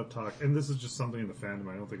lot of talk, and this is just something in the fandom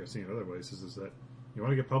I don't think I've seen in other places. Is that you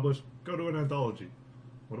want to get published, go to an anthology.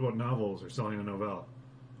 What about novels or selling a novella?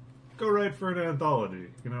 Go write for an anthology.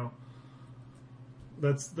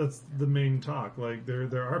 That's the main talk. Like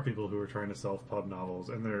there are people who are trying to self-pub novels,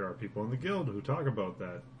 and there are people in the guild who talk about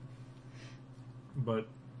that. But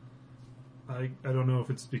I don't know if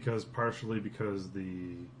it's partially because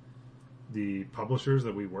the publishers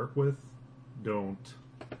that we work with don't,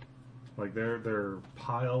 like, their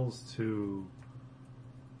piles to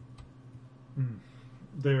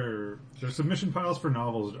their submission piles for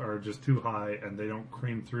novels are just too high, and they don't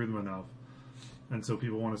cream through them enough, and so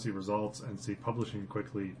people want to see results and see publishing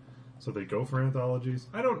quickly, so they go for anthologies.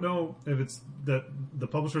 I don't know if it's that the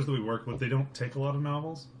publishers that we work with, they don't take a lot of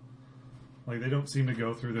novels. Like, they don't seem to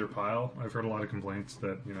go through their pile. I've heard a lot of complaints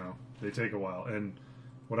that, they take a while. And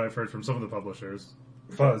what I've heard from some of the publishers,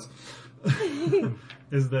 Fuzz,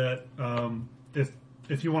 is that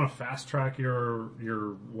if you want to fast track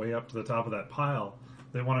your way up to the top of that pile,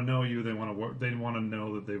 they want to know you. They want to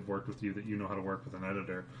know that they've worked with you, that you know how to work with an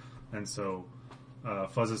editor. And so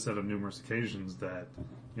Fuzz has said on numerous occasions that,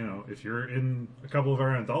 if you're in a couple of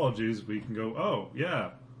our anthologies, we can go, oh yeah,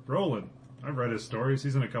 Roland, I've read his stories.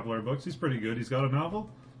 He's in a couple of our books. He's pretty good. He's got a novel.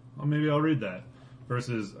 Well, maybe I'll read that.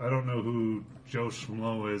 Versus, I don't know who Joe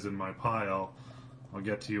Schmo is in my pile. I'll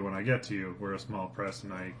get to you when I get to you. We're a small press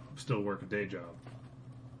and I still work a day job.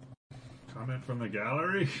 Comment from the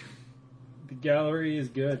gallery? The gallery is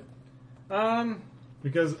good.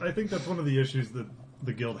 Because I think that's one of the issues that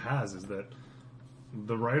the guild has, is that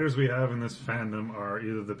the writers we have in this fandom are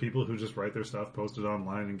either the people who just write their stuff, post it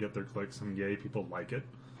online, and get their clicks, and yay, people like it.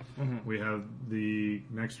 Mm-hmm. We have the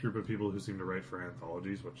next group of people who seem to write for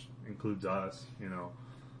anthologies, which includes us.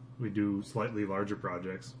 We do slightly larger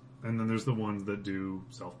projects. And then there's the ones that do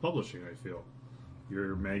self-publishing, I feel.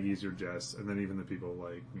 Your Maggies, your Jess, and then even the people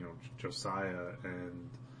like, Josiah and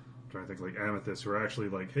I'm trying to think like Amethyst, who are actually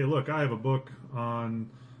like, hey, look, I have a book on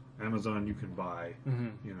Amazon you can buy.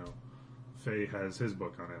 Mm-hmm. Faye has his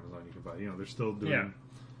book on Amazon you can buy. They're still doing... Yeah.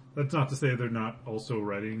 That's not to say they're not also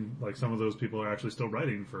writing, like some of those people are actually still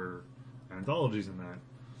writing for anthologies and that.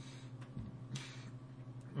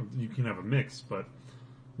 You can have a mix, but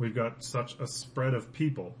we've got such a spread of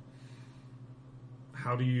people.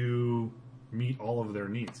 How do you meet all of their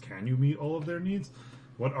needs? Can you meet all of their needs?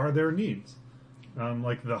 What are their needs?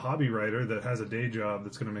 Like the hobby writer that has a day job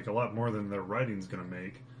that's going to make a lot more than their writing's going to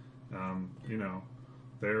make.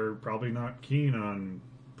 They're probably not keen on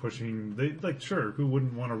pushing. Sure, who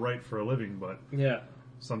wouldn't want to write for a living? But yeah,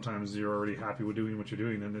 sometimes you're already happy with doing what you're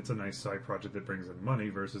doing, and it's a nice side project that brings in money.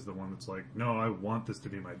 Versus the one that's like, no, I want this to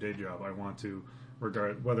be my day job. I want to,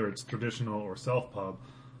 regard whether it's traditional or self-pub,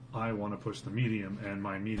 I want to push the medium, and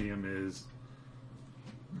my medium is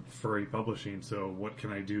furry publishing. So what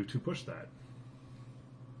can I do to push that?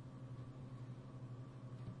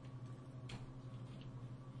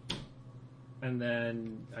 And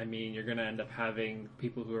then, you're going to end up having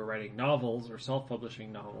people who are writing novels or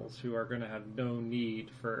self-publishing novels who are going to have no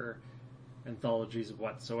need for anthologies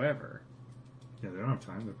whatsoever. Yeah, they don't have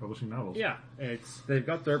time. They're publishing novels. Yeah, they've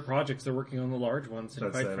got their projects. They're working on the large ones.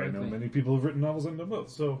 And That said, I know many people who've written novels into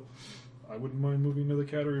both, so I wouldn't mind moving to the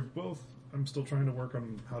category of both. I'm still trying to work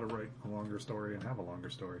on how to write a longer story and have a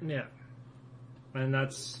longer story. Yeah. And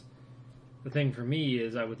that's the thing for me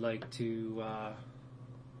is I would like to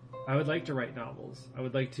write novels. I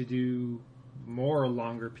would like to do more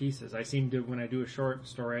longer pieces. When I do a short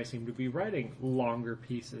story, I seem to be writing longer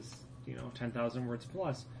pieces, 10,000 words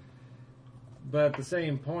plus. But at the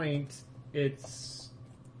same point, it's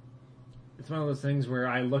one of those things where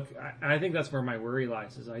I think that's where my worry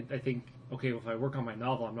lies, is I think, okay, if I work on my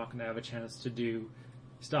novel, I'm not going to have a chance to do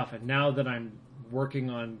stuff. And now that I'm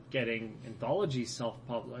working on getting anthologies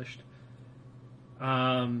self-published,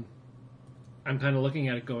 I'm kind of looking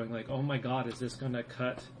at it going like, oh my god, is this going to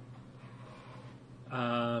cut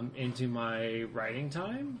into my writing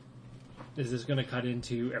time? Is this going to cut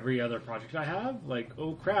into every other project I have? Like,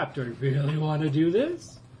 oh crap, do I really want to do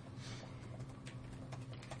this?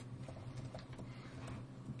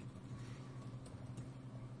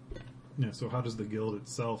 Yeah, so how does the guild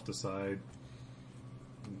itself decide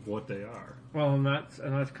what they are? Well, and that's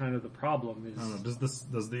kind of the problem. Is I don't know.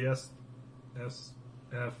 Does the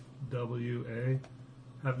SFWA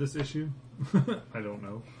have this issue? I don't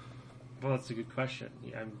know. Well, that's a good question.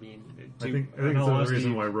 Yeah, I think it's the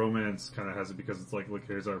reason why romance kind of has it, because it's like, look,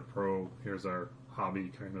 here's our pro, here's our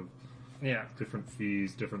hobby, kind of. Yeah. Different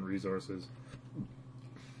fees, different resources.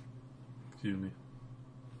 Excuse me.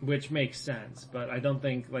 Which makes sense, but I don't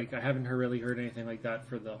think, I haven't really heard anything like that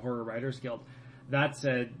for the Horror Writers Guild. That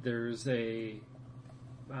said, there's a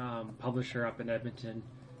publisher up in Edmonton,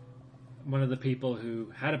 one of the people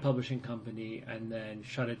who had a publishing company and then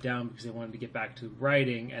shut it down because they wanted to get back to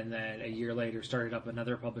writing, and then a year later started up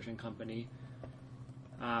another publishing company.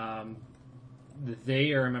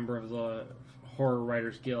 They are a member of the Horror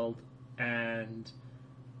Writers Guild, and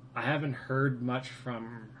I haven't heard much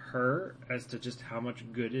from her as to just how much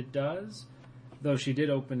good it does, though she did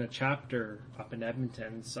open a chapter up in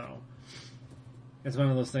Edmonton, so it's one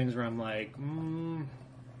of those things where I'm like,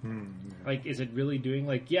 is it really doing,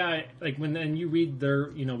 when then you read their,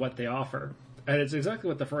 what they offer, and it's exactly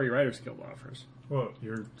what the Furry Writers Guild offers. Well,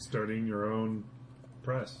 you're starting your own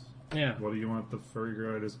press. Yeah. What do you want the Furry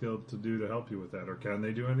Writers Guild to do to help you with that, or can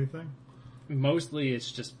they do anything? Mostly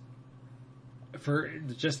it's just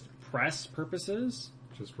press purposes.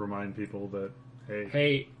 Just remind people that,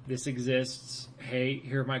 Hey, this exists. Hey,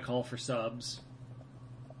 here my call for subs.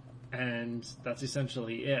 And that's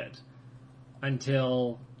essentially it.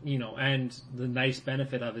 Until, and the nice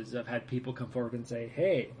benefit of it is I've had people come forward and say,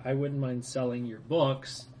 hey, I wouldn't mind selling your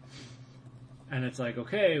books. And it's like,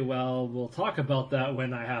 okay, well, we'll talk about that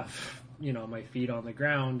when I have, my feet on the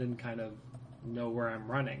ground and kind of know where I'm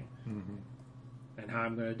running and how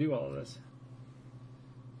I'm going to do all of this.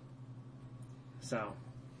 So,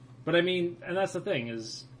 but I mean, and that's the thing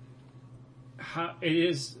is, how it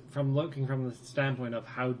is from looking from the standpoint of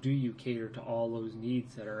how do you cater to all those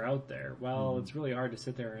needs that are out there? Well, it's really hard to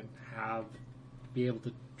sit there and be able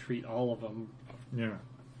to treat all of them. Yeah.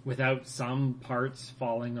 Without some parts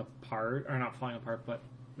falling apart, or not falling apart, but,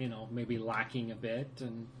 maybe lacking a bit.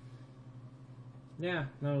 And yeah,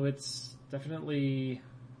 no, it's definitely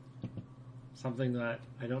something that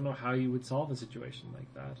I don't know how you would solve a situation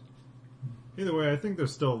like that. Either way, I think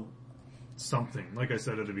there's still something, like I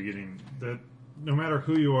said at the beginning, that no matter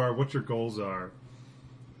who you are, what your goals are,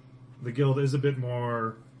 the guild is a bit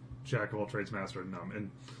more jack of all trades, master of none.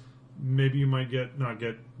 And maybe you might not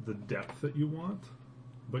get the depth that you want,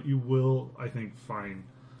 but you will, I think, find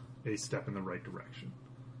a step in the right direction.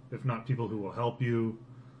 If not, people who will help you,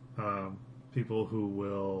 people who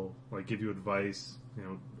will give you advice,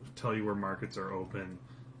 tell you where markets are open,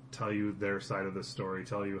 tell you their side of the story,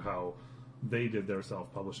 tell you how they did their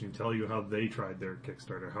self-publishing, tell you how they tried their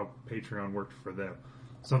Kickstarter, how Patreon worked for them.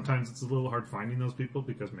 Sometimes it's a little hard finding those people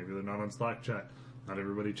because maybe they're not on Slack chat. Not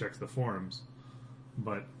everybody checks the forums.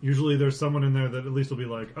 But usually there's someone in there that at least will be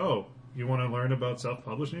like, oh, you want to learn about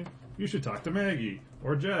self-publishing? You should talk to Maggie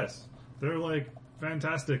or Jess. They're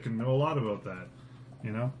fantastic and know a lot about that.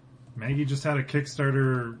 Maggie just had a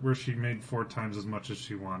Kickstarter where she made 4 times as much as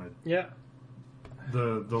she wanted. Yeah.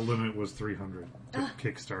 The limit was 300 to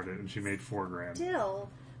kickstart it, and she made $4,000. Still,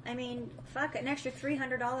 I mean, fuck, an extra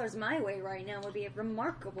 $300 my way right now would be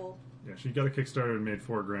remarkable. Yeah, she got a Kickstarter and made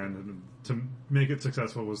 $4,000, and to make it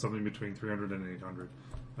successful was something between 300 and 800,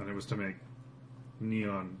 and it was to make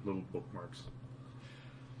neon little bookmarks.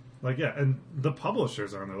 And the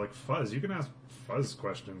publishers are on there, like Fuzz. You can ask Fuzz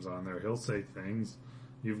questions on there. He'll say things.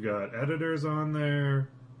 You've got editors on there.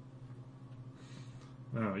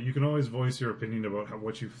 You can always voice your opinion about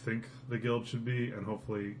what you think the guild should be, and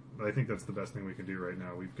hopefully, I think that's the best thing we can do right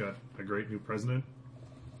now. We've got a great new president.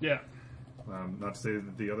 Yeah. Not to say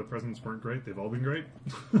that the other presidents weren't great. They've all been great.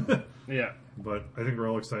 Yeah. But I think we're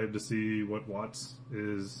all excited to see what Watts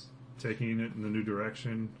is taking it in the new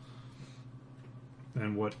direction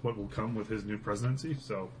and what will come with his new presidency.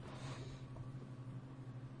 So,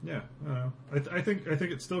 yeah, I think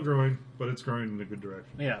it's still growing, but it's growing in a good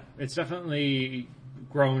direction. Yeah, it's definitely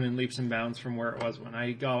grown in leaps and bounds from where it was when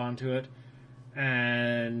I got onto it.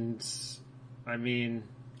 And, I mean...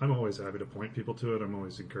 I'm always happy to point people to it. I'm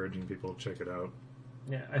always encouraging people to check it out.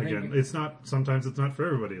 Yeah, sometimes it's not for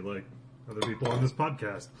everybody, like other people on this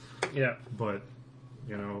podcast. Yeah. But,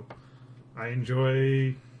 I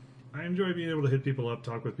enjoy being able to hit people up,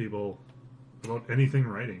 talk with people about anything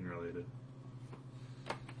writing related.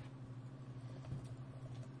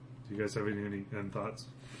 Do you guys have any end thoughts?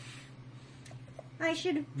 I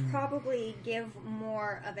should probably give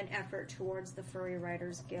more of an effort towards the Furry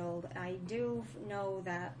Writers Guild. I do know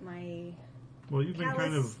that my... Well, you've been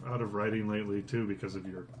kind of out of writing lately, too, because of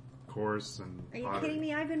your course and... Are you kidding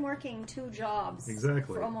me? I've been working 2 jobs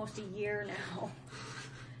for almost a year now.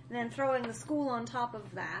 And then throwing the school on top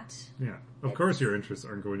of that. Yeah. Of course your interests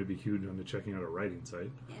aren't going to be huge onto checking out a writing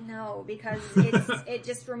site. No, because it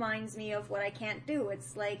just reminds me of what I can't do.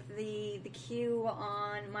 It's like the queue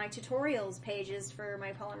on my tutorials pages for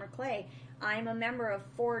my polymer clay. I'm a member of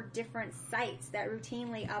 4 different sites that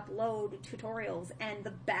routinely upload tutorials, and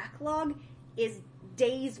the backlog is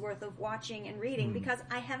days worth of watching and reading because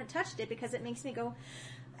I haven't touched it because it makes me go,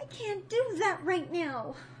 I can't do that right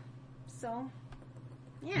now. So...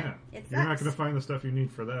 Yeah, it sucks. You're not going to find the stuff you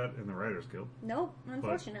need for that in the Writers Guild. Nope,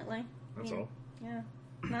 unfortunately. That's all. Yeah,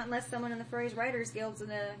 not unless someone in the Furry's Writers Guild's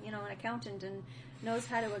an accountant and knows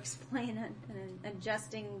how to explain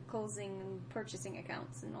adjusting, closing, and purchasing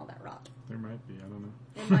accounts and all that rot. There might be. I don't know.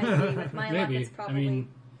 It might be. With my luck, it's probably...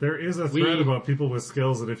 There is a thread about people with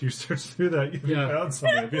skills that if you search through that, you found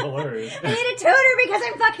something. It'd be hilarious. I need a tutor because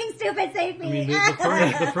I'm fucking stupid. Save me.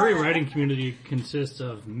 The furry writing community consists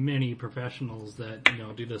of many professionals that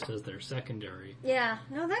do this as their secondary. Yeah,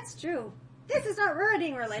 no, that's true. This is not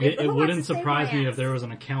writing related. It wouldn't surprise me if there was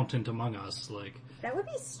an accountant among us. That would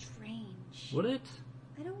be strange. Would it?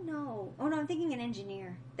 I don't know. Oh no, I'm thinking an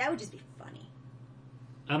engineer. That would just be funny.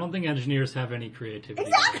 I don't think engineers have any creativity.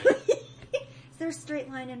 Exactly. there a straight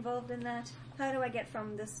line involved in that? How do I get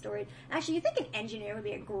from this story? Actually, you think an engineer would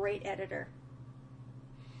be a great editor?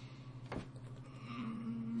 I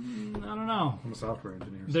don't know. I'm a software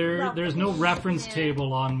engineer. So. There's no reference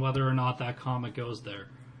table on whether or not that comic goes there.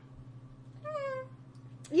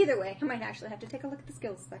 Either way, I might actually have to take a look at the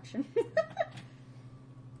skills section.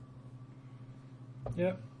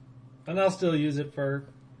 Yep. And I'll still use it for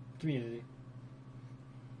community.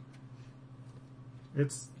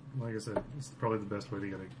 It's, like I said, it's probably the best way to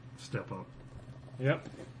get a step up. Yep.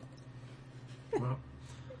 Well,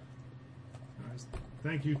 guys,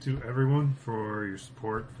 thank you to everyone for your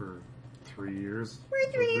support for 3 years.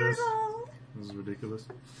 We're 3 of years this. old. This is ridiculous.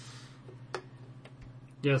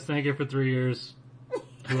 Yes, thank you for 3 years.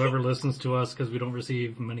 Whoever listens to us, because we don't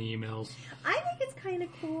receive many emails. I think it's kind of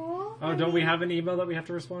cool. Oh, don't we have an email that we have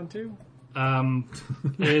to respond to?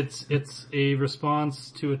 It's a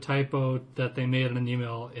response to a typo that they made in an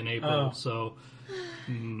email in April. Oh. So,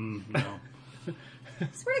 no.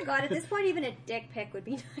 Swear to God, at this point, even a dick pic would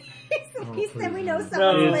be nice. At Oh, least then we please. know someone's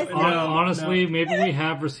No, listening. Honestly, maybe we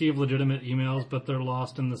have received legitimate emails, but they're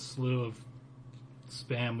lost in the slew of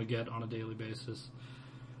spam we get on a daily basis.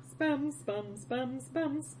 Spam, spam, spam,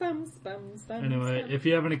 spam, spam, spam, spam. Anyway, spam. if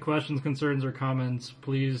you have any questions, concerns, or comments,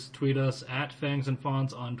 please tweet us at Fangs and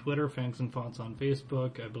Fonts on Twitter, Fangs and Fonts on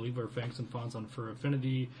Facebook. I believe we're Fangs and Fonts on Fur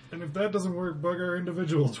Affinity. And if that doesn't work, bug our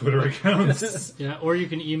individual Twitter accounts. Yeah, or you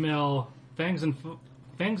can email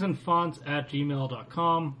fangsandfonts at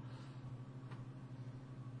gmail.com.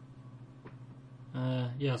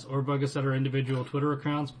 Yes, or bug us at our individual Twitter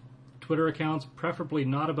accounts, preferably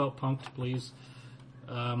not about Punked, please.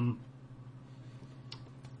 Go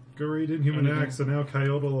read Inhuman Anything? Acts, a now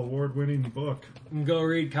Kyoto award-winning book. And go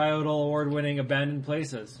read Kyoto Award-winning Abandoned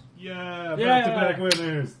Places. Yeah, Yeah. back-to-back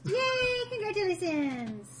winners. Yay!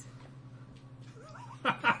 Congratulations!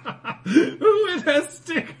 Ooh, it has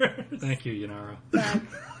stickers. Thank you, Yanara. Bug.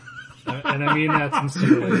 And I mean that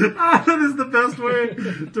sincerely. That is the best way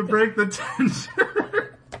to break the tension.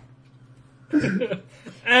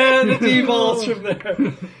 And it devolves from there.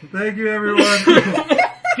 Thank you, everyone.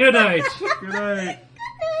 Good night. Good night.